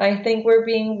 I think we're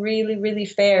being really, really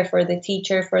fair for the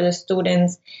teacher, for the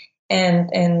students,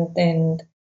 and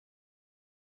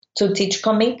to teach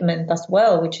commitment as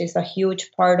well, which is a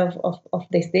huge part of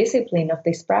this discipline, of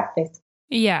this practice.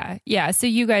 Yeah. Yeah. So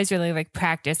you guys really like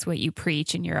practice what you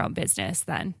preach in your own business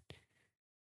then.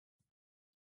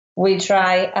 we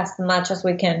try as much as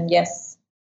we can. Yes.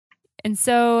 And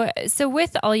so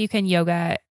with All You Can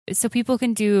Yoga, so people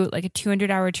can do like a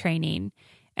 200-hour training.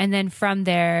 And then from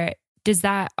there, does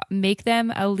that make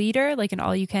them a leader, like an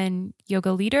All You Can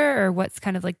Yoga leader, or what's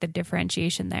kind of like the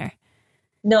differentiation there?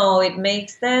 No, it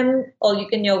makes them All You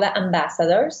Can Yoga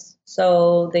ambassadors.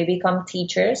 So they become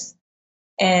teachers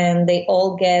and they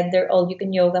all get their All You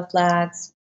Can Yoga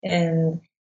flags, and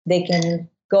they can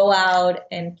go out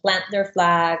and plant their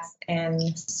flags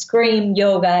and scream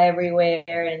yoga everywhere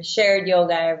and share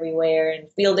yoga everywhere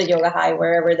and feel the yoga high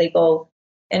wherever they go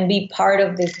and be part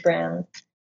of this brand.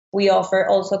 We offer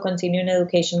also continuing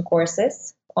education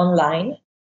courses online,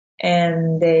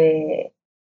 and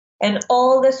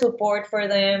all the support for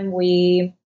them.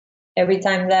 Every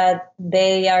time that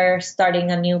they are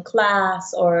starting a new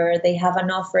class or they have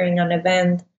an offering, an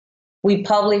event, we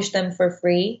publish them for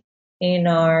free in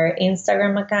our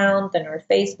Instagram account and our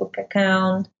Facebook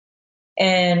account.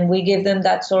 And we give them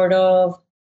that sort of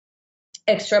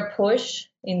extra push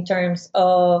in terms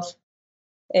of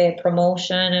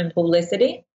promotion and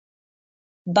publicity.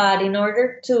 But in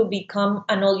order to become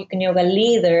an All You Can Yoga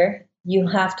leader, you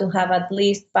have to have at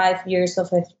least 5 years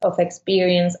of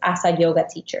experience as a yoga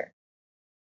teacher.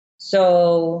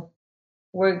 So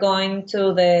we're going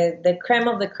to the creme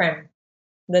of the creme,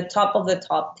 the top of the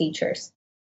top teachers.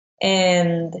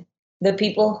 And the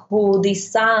people who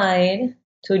decide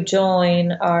to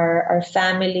join our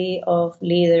family of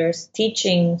leaders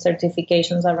teaching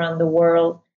certifications around the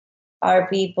world are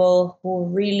people who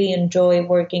really enjoy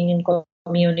working in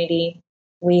community.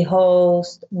 We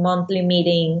host monthly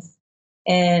meetings,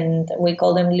 and we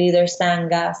call them leader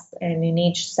sanghas. And in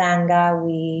each sangha,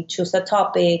 we choose a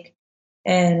topic,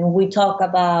 and we talk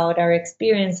about our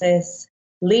experiences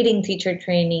leading teacher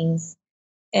trainings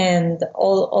and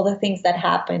all the things that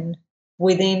happen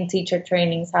within teacher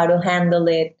trainings, how to handle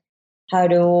it, how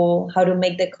to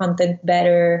make the content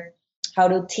better, how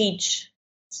to teach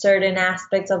certain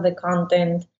aspects of the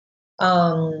content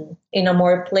in a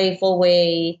more playful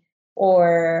way,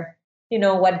 or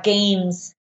what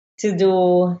games to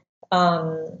do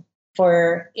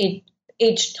for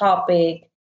each topic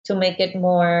to make it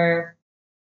more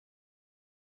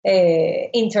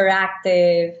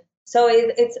interactive. So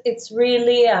it's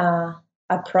really a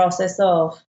process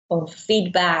of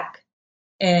feedback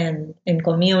and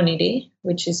community,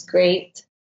 which is great.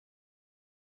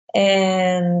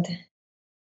 And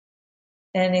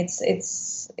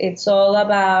it's all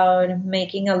about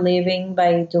making a living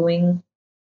by doing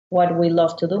what we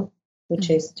love to do, which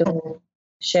is to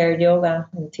share yoga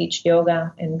and teach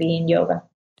yoga and be in yoga.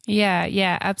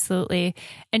 Yeah, absolutely.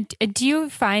 And do you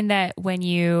find that when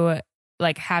you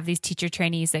like have these teacher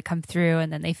trainees that come through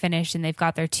and then they finish and they've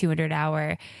got their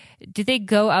 200-hour, do they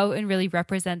go out and really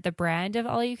represent the brand of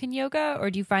All You Can Yoga, or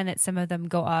do you find that some of them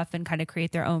go off and kind of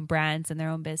create their own brands and their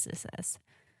own businesses?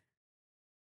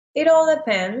 It all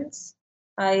depends.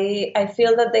 I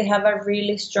feel that they have a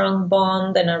really strong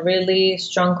bond and a really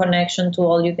strong connection to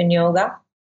All You Can Yoga.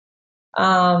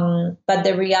 But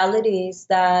the reality is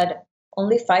that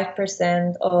only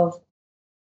 5% of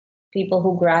people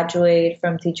who graduate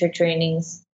from teacher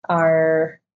trainings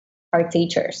are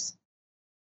teachers.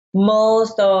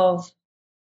 Most of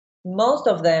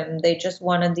them, they just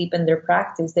want to deepen their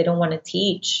practice. They don't want to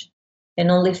teach.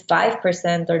 And only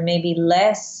 5% or maybe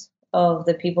less of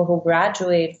the people who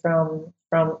graduate from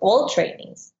all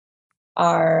trainings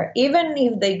are, even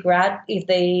if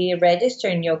they register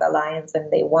in Yoga Alliance and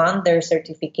they want their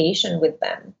certification with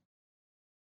them,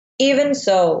 even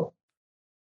so,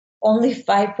 only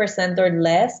 5% or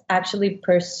less actually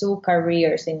pursue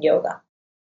careers in yoga.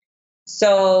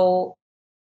 So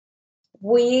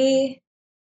we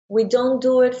don't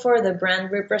do it for the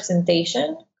brand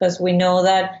representation, because we know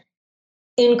that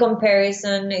in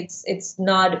comparison, it's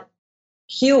not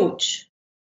huge,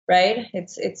 right?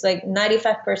 It's like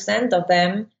 95% of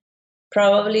them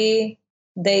probably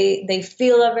they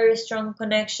feel a very strong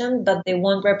connection, but they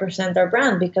won't represent our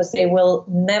brand because they will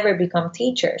never become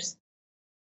teachers.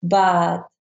 But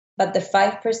the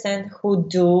 5% who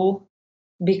do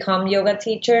become yoga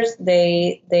teachers,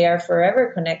 they are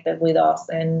forever connected with us,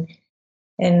 and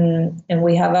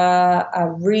we have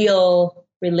a real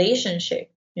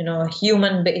relationship, a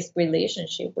human-based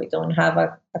relationship. We don't have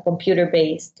a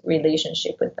computer-based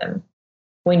relationship with them.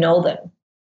 We know them.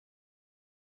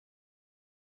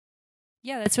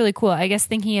 Yeah, that's really cool. I guess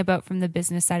thinking about from the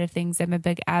business side of things, I'm a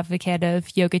big advocate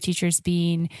of yoga teachers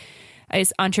being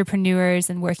as entrepreneurs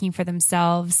and working for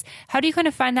themselves. How do you kind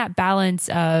of find that balance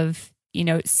of,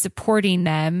 supporting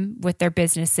them with their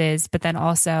businesses, but then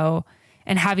also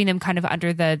and having them kind of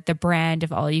under the brand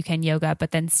of All You Can Yoga,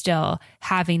 but then still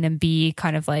having them be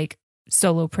kind of like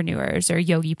solopreneurs or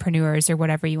yogipreneurs or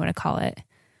whatever you want to call it?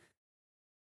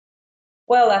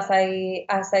 Well, as I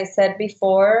said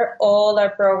before, all our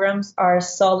programs are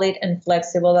solid and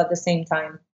flexible at the same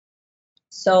time.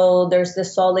 So there's the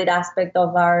solid aspect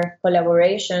of our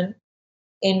collaboration,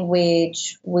 in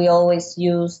which we always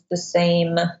use the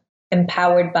same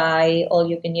Empowered by All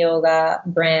You Can Yoga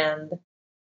brand.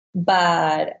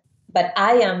 But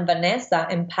I am Vanessa,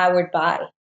 empowered by,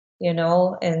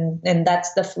 and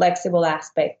that's the flexible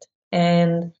aspect.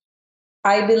 And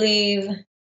I believe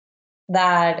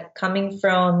that coming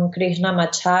from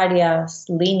Krishnamacharya's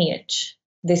lineage,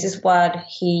 this is what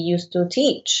he used to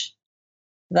teach,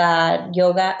 that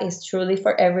yoga is truly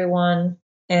for everyone,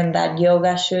 and that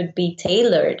yoga should be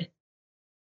tailored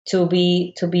to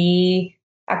be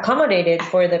accommodated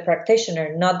for the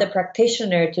practitioner, not the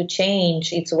practitioner to change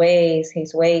his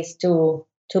ways to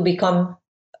become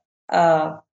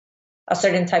a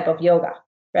certain type of yoga,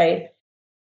 right?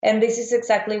 And this is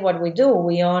exactly what we do.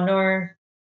 We honor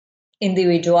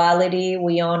individuality.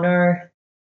 We honor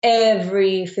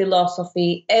every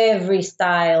philosophy, every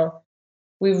style.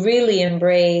 We really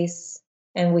embrace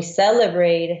and we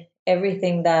celebrate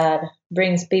everything that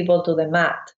brings people to the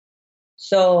mat.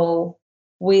 So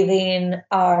within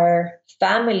our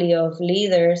family of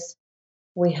leaders,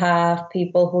 we have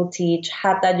people who teach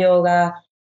Hatha Yoga.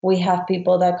 We have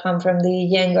people that come from the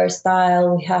Iyengar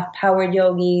style. We have power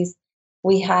yogis.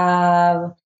 We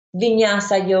have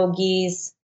Vinyasa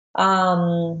yogis.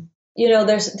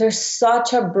 There's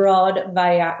such a broad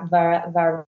I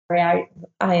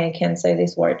can't say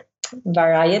this word,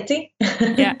 variety.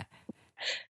 Yeah.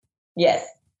 Yes.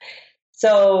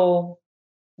 So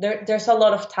there's a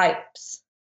lot of types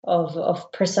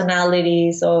of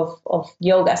personalities, of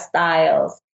yoga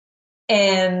styles,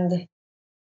 and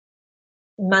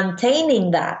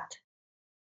maintaining that,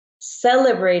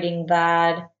 celebrating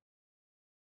that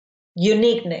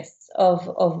uniqueness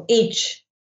of each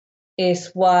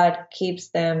is what keeps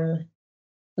them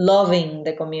loving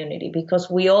the community, because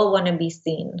we all want to be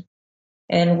seen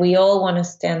and we all want to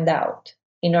stand out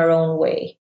in our own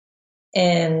way.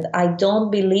 And I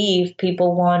don't believe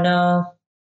people want to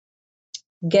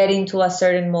get into a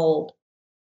certain mold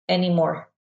anymore.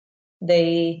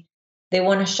 They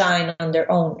want to shine on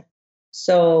their own.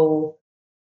 So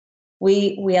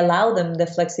we allow them the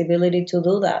flexibility to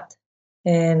do that,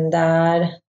 and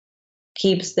that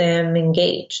keeps them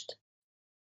engaged.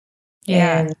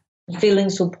 Yeah. And feeling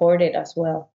supported as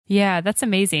well. Yeah, that's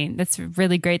amazing. That's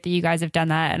really great that you guys have done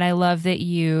that. And I love that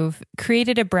you've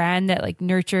created a brand that like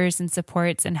nurtures and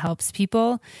supports and helps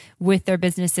people with their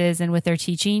businesses and with their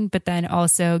teaching, but then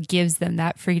also gives them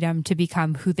that freedom to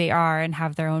become who they are and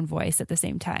have their own voice at the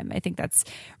same time. I think that's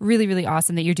really, really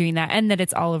awesome that you're doing that, and that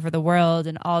it's all over the world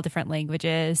in all different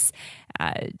languages.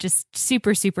 Just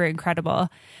super, super incredible.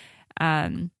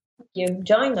 You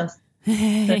join us.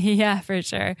 Yeah, for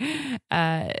sure.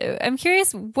 I'm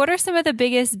curious, what are some of the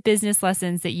biggest business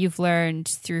lessons that you've learned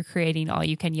through creating All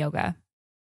You Can Yoga?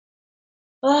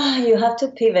 You have to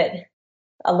pivot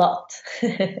a lot.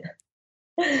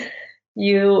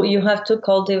 You have to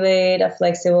cultivate a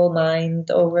flexible mind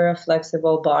over a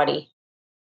flexible body,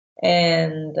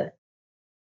 and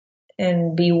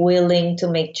be willing to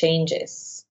make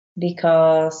changes,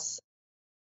 because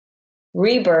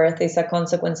rebirth is a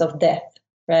consequence of death.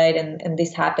 Right. And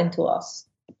this happened to us.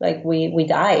 Like we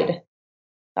died.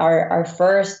 Our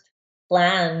first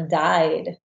plan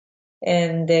died,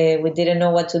 and we didn't know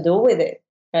what to do with it.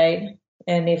 Right.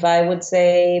 And if I would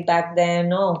say back then,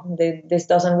 no, this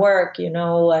doesn't work,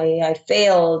 I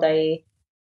failed. I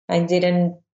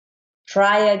didn't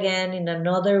try again in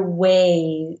another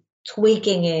way,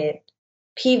 tweaking it,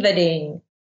 pivoting,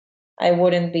 I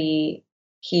wouldn't be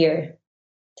here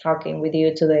talking with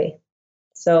you today.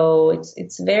 So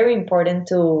it's very important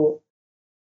to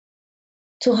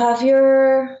have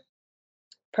your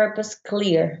purpose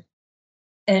clear.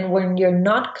 And when you're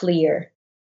not clear,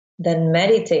 then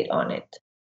meditate on it.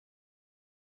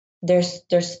 There's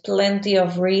plenty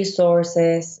of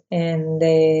resources, and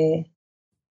the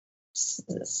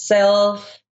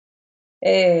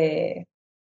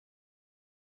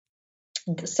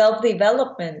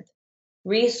self-development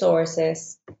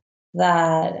resources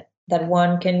that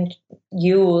one can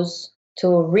use to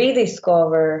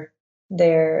rediscover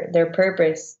their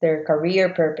purpose, their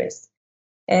career purpose.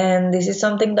 And this is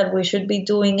something that we should be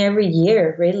doing every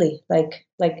year, really, like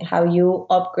how you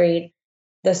upgrade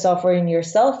the software in your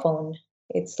cell phone.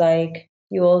 It's like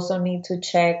you also need to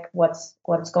check what's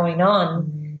going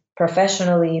on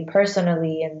professionally,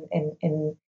 personally,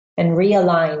 and and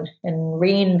realign and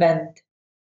reinvent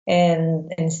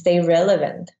and stay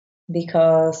relevant,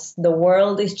 because the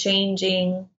world is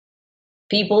changing.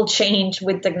 People change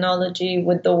with technology,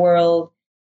 with the world.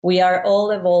 We are all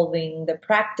evolving. The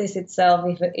practice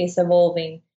itself is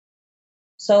evolving.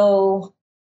 So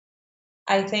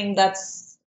I think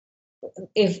that's,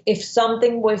 if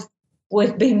something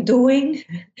we've been doing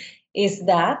is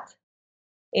that,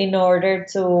 in order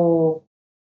to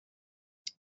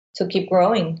keep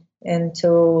growing and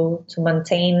to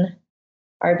maintain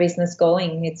our business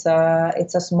going. It's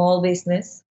a small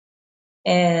business,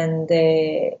 and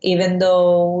even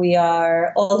though we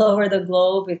are all over the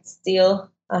globe, it's still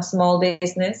a small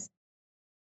business,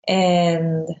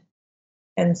 and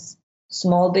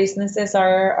small businesses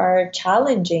are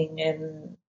challenging,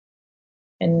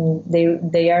 and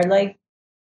they are like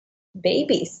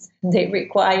babies. They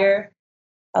require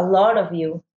a lot of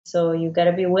you, so you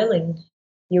gotta be willing.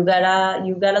 You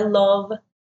gotta love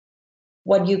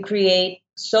what you create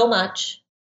so much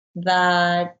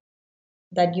that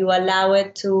you allow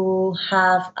it to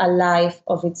have a life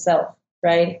of itself,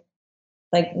 right?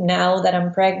 Like now that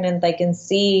I'm pregnant, I can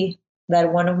see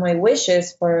that one of my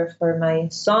wishes for my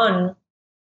son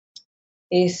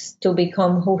is to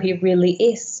become who he really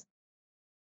is.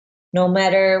 No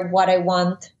matter what I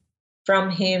want from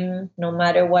him, no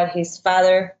matter what his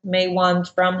father may want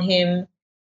from him,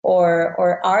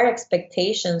 or our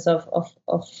expectations of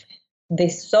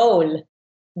this soul.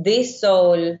 This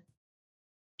soul,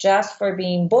 just for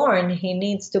being born, he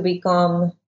needs to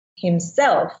become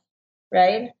himself,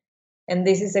 right? And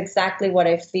this is exactly what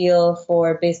I feel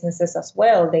for businesses as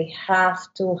well. They have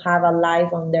to have a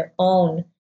life on their own,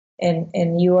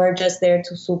 and you are just there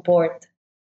to support.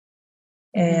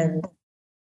 And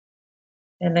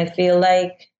I feel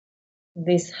like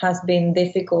this has been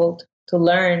difficult to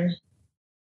learn,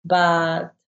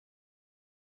 but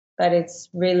it's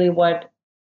really what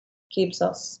keeps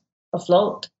us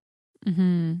afloat.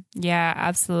 Yeah,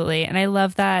 absolutely. And I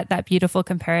love that beautiful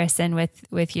comparison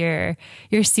with your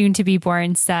soon to be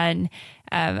born son.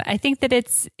 I think that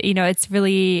it's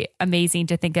really amazing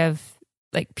to think of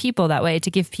like people that way, to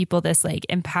give people this like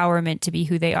empowerment to be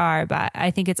who they are. But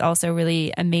I think it's also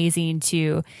really amazing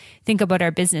to think about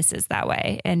our businesses that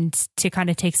way, and to kind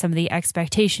of take some of the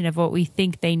expectation of what we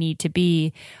think they need to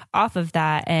be off of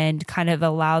that, and kind of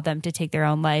allow them to take their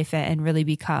own life and really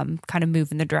become, kind of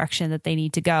move in the direction that they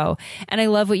need to go. And I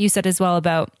love what you said as well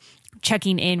about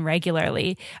checking in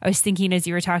regularly. I was thinking as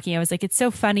you were talking, I was like, it's so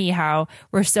funny how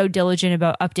we're so diligent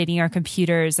about updating our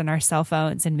computers and our cell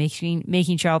phones and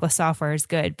making sure all the software is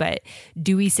good. But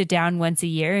do we sit down once a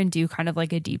year and do kind of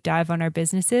like a deep dive on our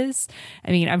businesses?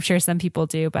 I mean, I'm sure some people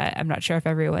do, but I'm not sure if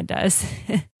everyone does.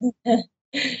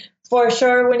 For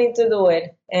sure, we need to do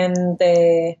it. And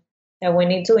we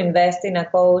need to invest in a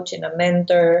coach, in a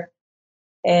mentor,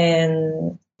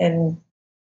 and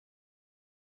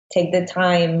take the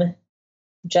time,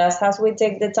 just as we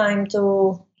take the time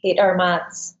to hit our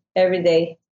mats every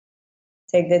day.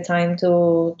 Take the time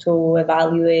to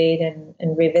evaluate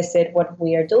and revisit what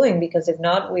we are doing, because if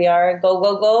not, we are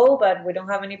go, but we don't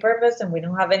have any purpose and we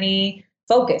don't have any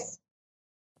focus.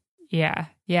 Yeah,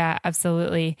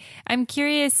 absolutely. I'm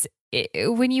curious,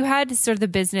 when you had sort of the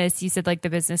business, you said like the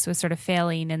business was sort of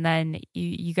failing, and then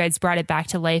you guys brought it back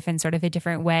to life in sort of a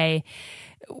different way.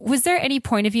 Was there any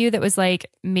point of view that was like,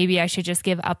 maybe I should just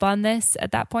give up on this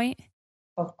at that point?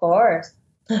 Of course.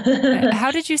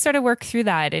 How did you sort of work through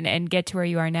that and get to where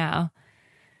you are now?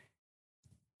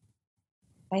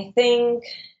 I think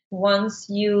once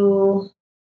you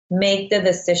make the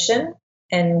decision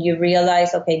and you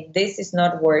realize, okay, this is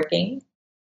not working,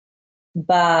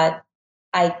 but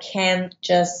I can't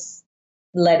just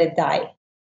let it die,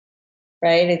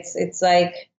 right? It's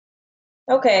like,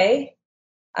 okay,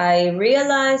 I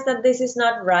realize that this is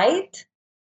not right,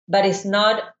 but it's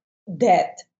not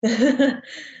dead.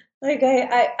 Like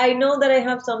I know that I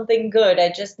have something good. I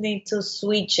just need to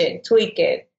switch it, tweak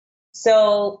it.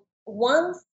 So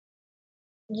once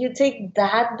you take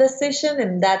that decision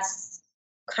and that's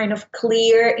kind of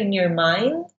clear in your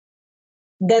mind,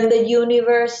 then the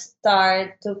universe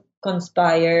starts to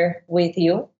conspire with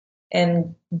you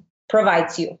and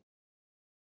provides you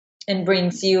and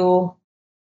brings you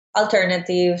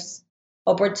alternatives,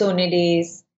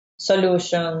 opportunities,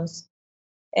 solutions,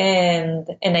 and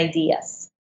ideas.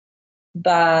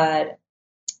 But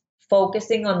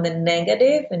focusing on the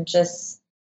negative and just,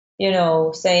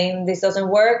 saying this doesn't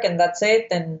work and that's it,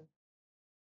 and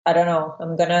I don't know,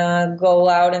 I'm gonna go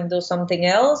out and do something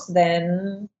else,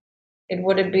 then it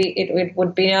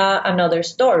would be another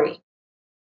story.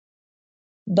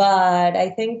 But I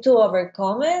think to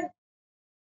overcome it,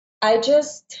 I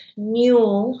just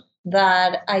knew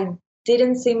that I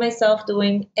didn't see myself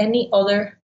doing any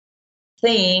other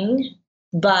thing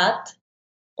but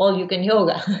all you can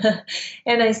yoga.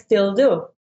 And I still do.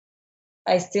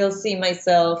 I still see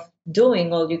myself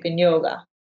doing all you can yoga.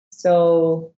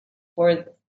 So for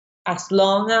as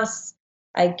long as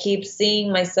I keep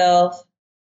seeing myself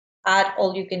at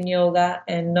all you can yoga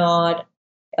and not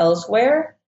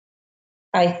elsewhere,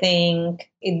 I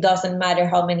think it doesn't matter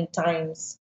how many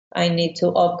times I need to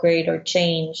upgrade or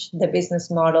change the business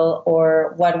model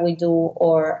or what we do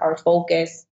or our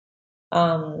focus.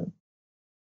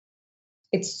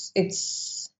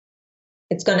 It's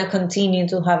going to continue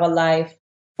to have a life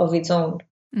of its own.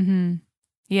 Mm-hmm.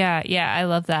 Yeah. Yeah. I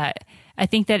love that. I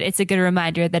think that it's a good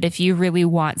reminder that if you really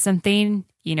want something,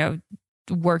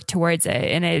 work towards it,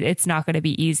 and it's not going to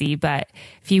be easy, but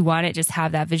if you want it, just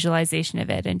have that visualization of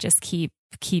it and just keep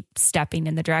stepping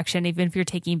in the direction, even if you're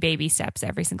taking baby steps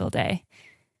every single day.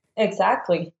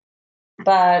 Exactly.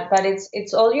 But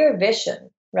it's all your vision,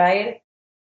 right?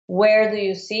 Where do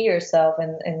you see yourself?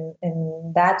 And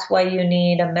that's why you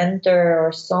need a mentor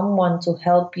or someone to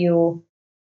help you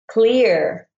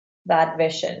clear that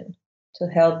vision, to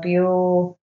help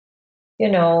you,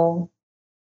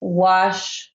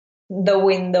 wash the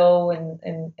window and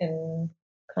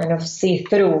kind of see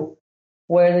through.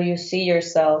 Where do you see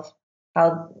yourself?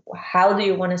 How do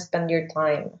you want to spend your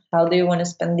time? How do you want to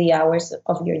spend the hours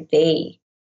of your day?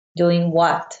 Doing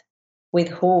what? With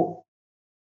who?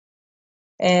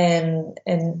 And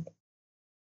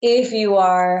if you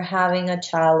are having a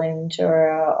challenge or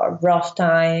a rough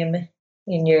time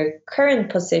in your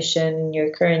current position, in your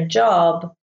current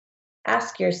job,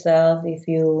 ask yourself if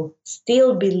you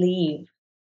still believe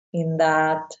in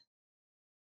that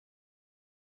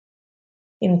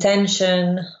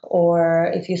intention,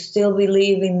 or if you still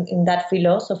believe in that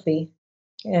philosophy.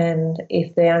 And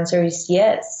if the answer is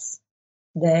yes,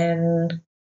 then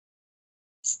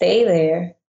stay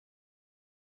there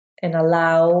and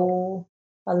allow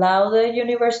the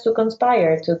universe to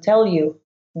conspire to tell you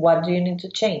what do you need to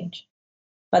change.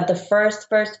 But the first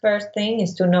thing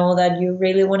is to know that you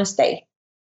really want to stay.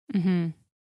 Mm-hmm.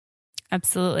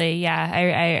 Absolutely. Yeah,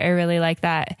 I really like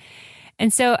that.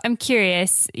 And so I'm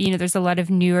curious, there's a lot of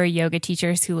newer yoga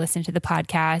teachers who listen to the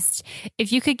podcast.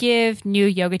 If you could give new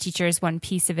yoga teachers one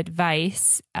piece of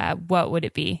advice, what would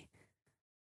it be?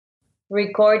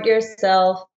 Record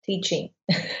yourself teaching.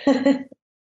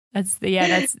 That's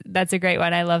a great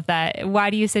one. I love that. Why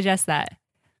do you suggest that?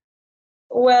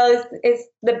 Well, it's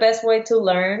the best way to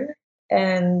learn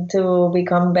and to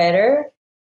become better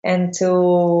and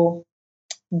to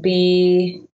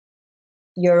be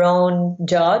your own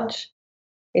judge,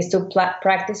 is to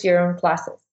practice your own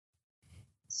classes.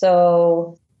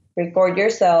 So record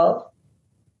yourself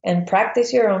and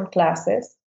practice your own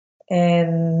classes,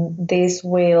 and this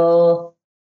will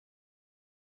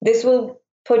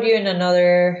put you in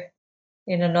another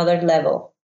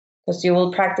level, because you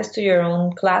will practice to your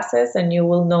own classes and you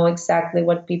will know exactly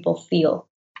what people feel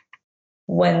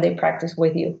when they practice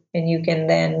with you, and you can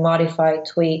then modify,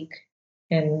 tweak,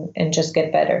 and just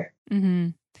get better. Mm-hmm.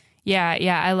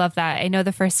 Yeah, I love that. I know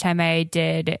the first time I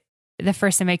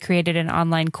created an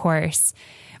online course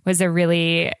was a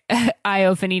really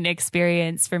eye-opening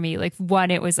experience for me. Like,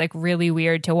 one, it was like really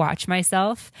weird to watch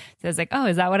myself. So I was like, oh,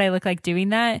 is that what I look like doing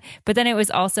that? But then it was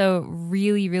also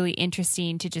really, really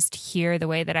interesting to just hear the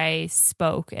way that I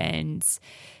spoke and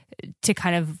to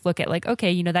kind of look at like,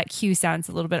 okay, that cue sounds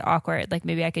a little bit awkward. Like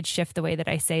maybe I could shift the way that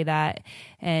I say that.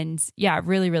 And yeah,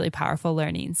 really, really powerful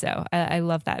learning. So I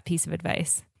love that piece of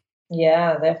advice.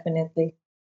 Yeah, definitely.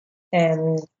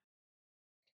 And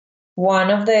one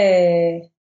of the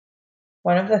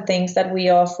things that we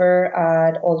offer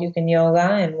at All You Can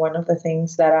Yoga, and one of the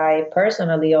things that I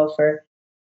personally offer,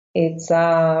 it's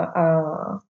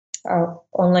a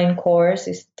online course.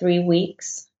 It's 3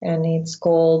 weeks, and it's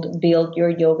called Build Your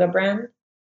Yoga Brand.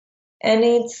 And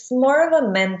it's more of a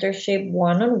mentorship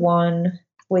one-on-one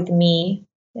with me,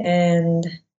 and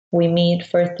we meet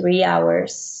for 3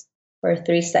 hours for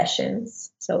 3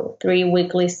 sessions. So 3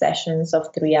 weekly sessions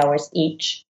of 3 hours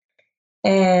each.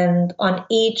 And on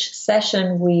each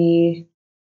session, we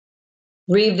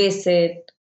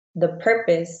revisit the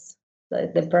purpose,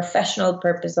 the professional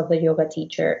purpose of the yoga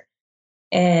teacher.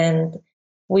 And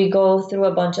we go through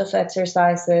a bunch of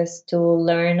exercises to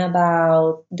learn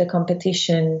about the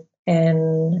competition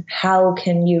and how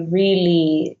can you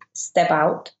really step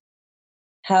out?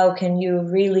 How can you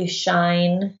really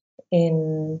shine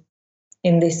in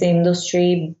this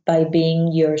industry by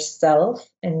being yourself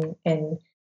and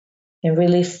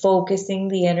really focusing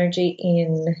the energy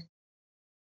in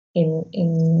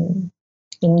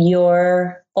in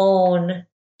your own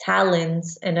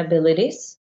talents and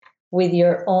abilities with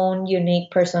your own unique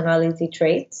personality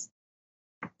traits.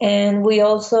 And we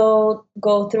also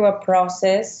go through a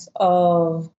process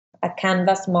of a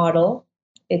canvas model.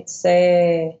 It's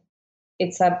a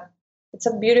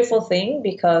beautiful thing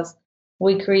because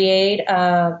we create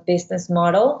a business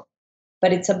model,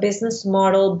 but it's a business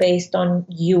model based on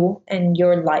you and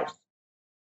your life.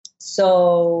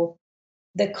 So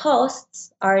the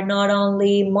costs are not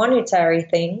only monetary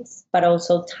things, but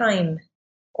also time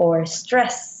or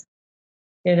stress,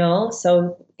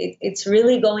 so it's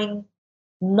really going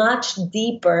much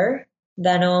deeper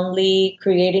than only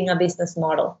creating a business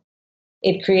model.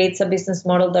 It creates a business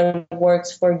model that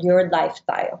works for your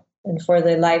lifestyle and for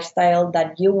the lifestyle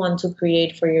that you want to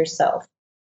create for yourself.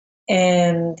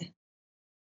 And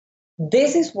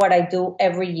this is what I do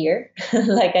every year.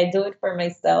 Like I do it for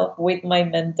myself with my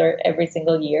mentor every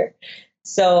single year.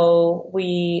 So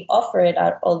we offer it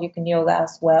at All You Can Yoga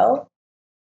as well.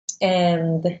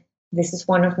 And this is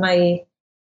one of my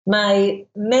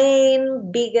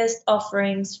main biggest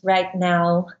offerings right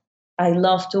now. I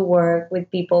love to work with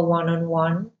people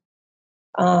one-on-one,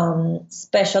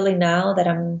 especially now that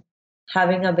I'm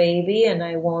having a baby and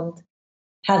I won't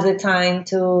have the time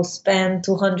to spend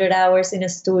 200 hours in a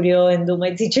studio and do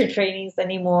my teacher trainings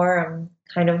anymore. I'm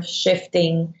kind of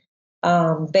shifting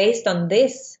based on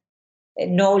this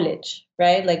knowledge,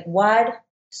 right? Like what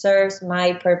serves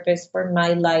my purpose for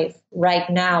my life right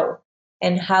now?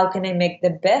 And how can I make the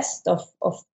best of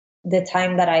the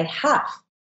time that I have,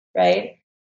 right?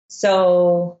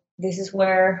 So this is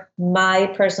where my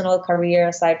personal career,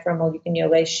 aside from All You Can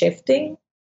Yoga, is shifting.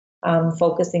 I'm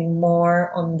focusing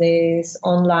more on this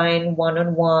online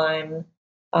one-on-one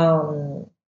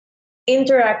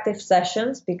interactive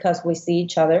sessions because we see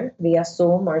each other via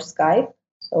Zoom or Skype.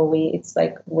 So it's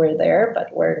like we're there,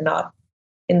 but we're not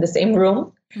in the same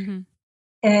room. Mm-hmm.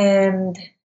 And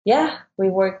yeah, we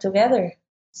work together.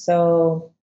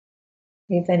 So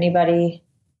if anybody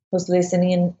who's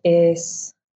listening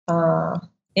is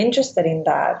interested in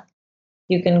that,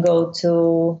 you can go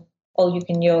to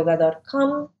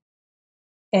allyoucanyoga.com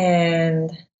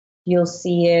and you'll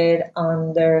see it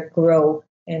under Grow,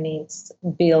 and it's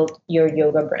Build Your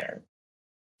Yoga Brand.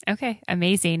 Okay,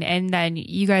 amazing. And then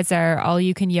you guys are All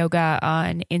You Can Yoga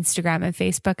on Instagram and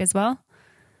Facebook as well?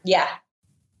 Yeah.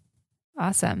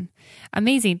 Awesome.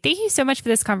 Amazing. Thank you so much for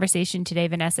this conversation today,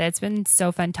 Vanessa. It's been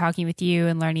so fun talking with you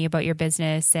and learning about your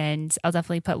business. And I'll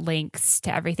definitely put links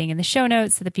to everything in the show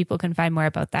notes so that people can find more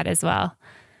about that as well.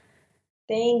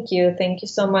 Thank you. Thank you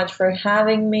so much for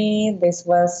having me. This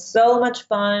was so much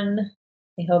fun.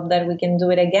 I hope that we can do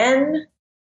it again.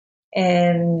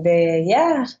 And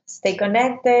stay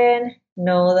connected.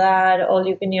 Know that All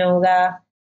You Can Yoga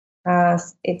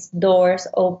has its doors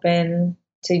open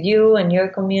to you and your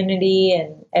community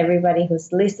and everybody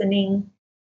who's listening,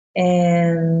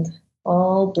 and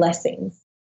all blessings.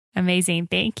 Amazing.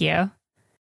 Thank you. All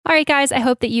right, guys, I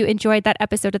hope that you enjoyed that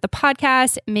episode of the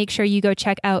podcast. Make sure you go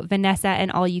check out Vanessa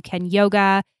and All You Can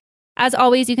Yoga. As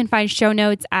always, you can find show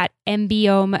notes at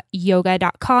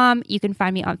mbomyoga.com. You can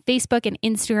find me on Facebook and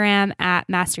Instagram at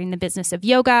Mastering the Business of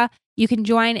Yoga. You can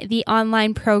join the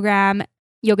online program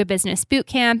Yoga Business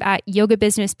Bootcamp at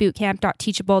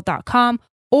yogabusinessbootcamp.teachable.com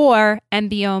or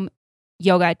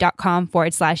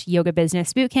mbomyoga.com/yoga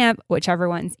business bootcamp, whichever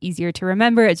one's easier to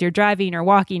remember as you're driving or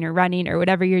walking or running or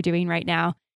whatever you're doing right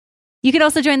now. You can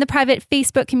also join the private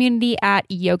Facebook community at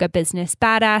Yoga Business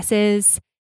Badasses.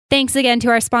 Thanks again to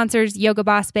our sponsors, Yoga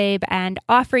Boss Babe and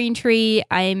Offering Tree.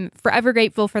 I'm forever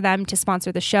grateful for them to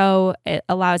sponsor the show. It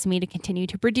allows me to continue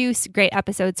to produce great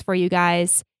episodes for you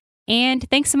guys. And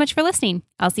thanks so much for listening.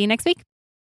 I'll see you next week.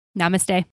 Namaste.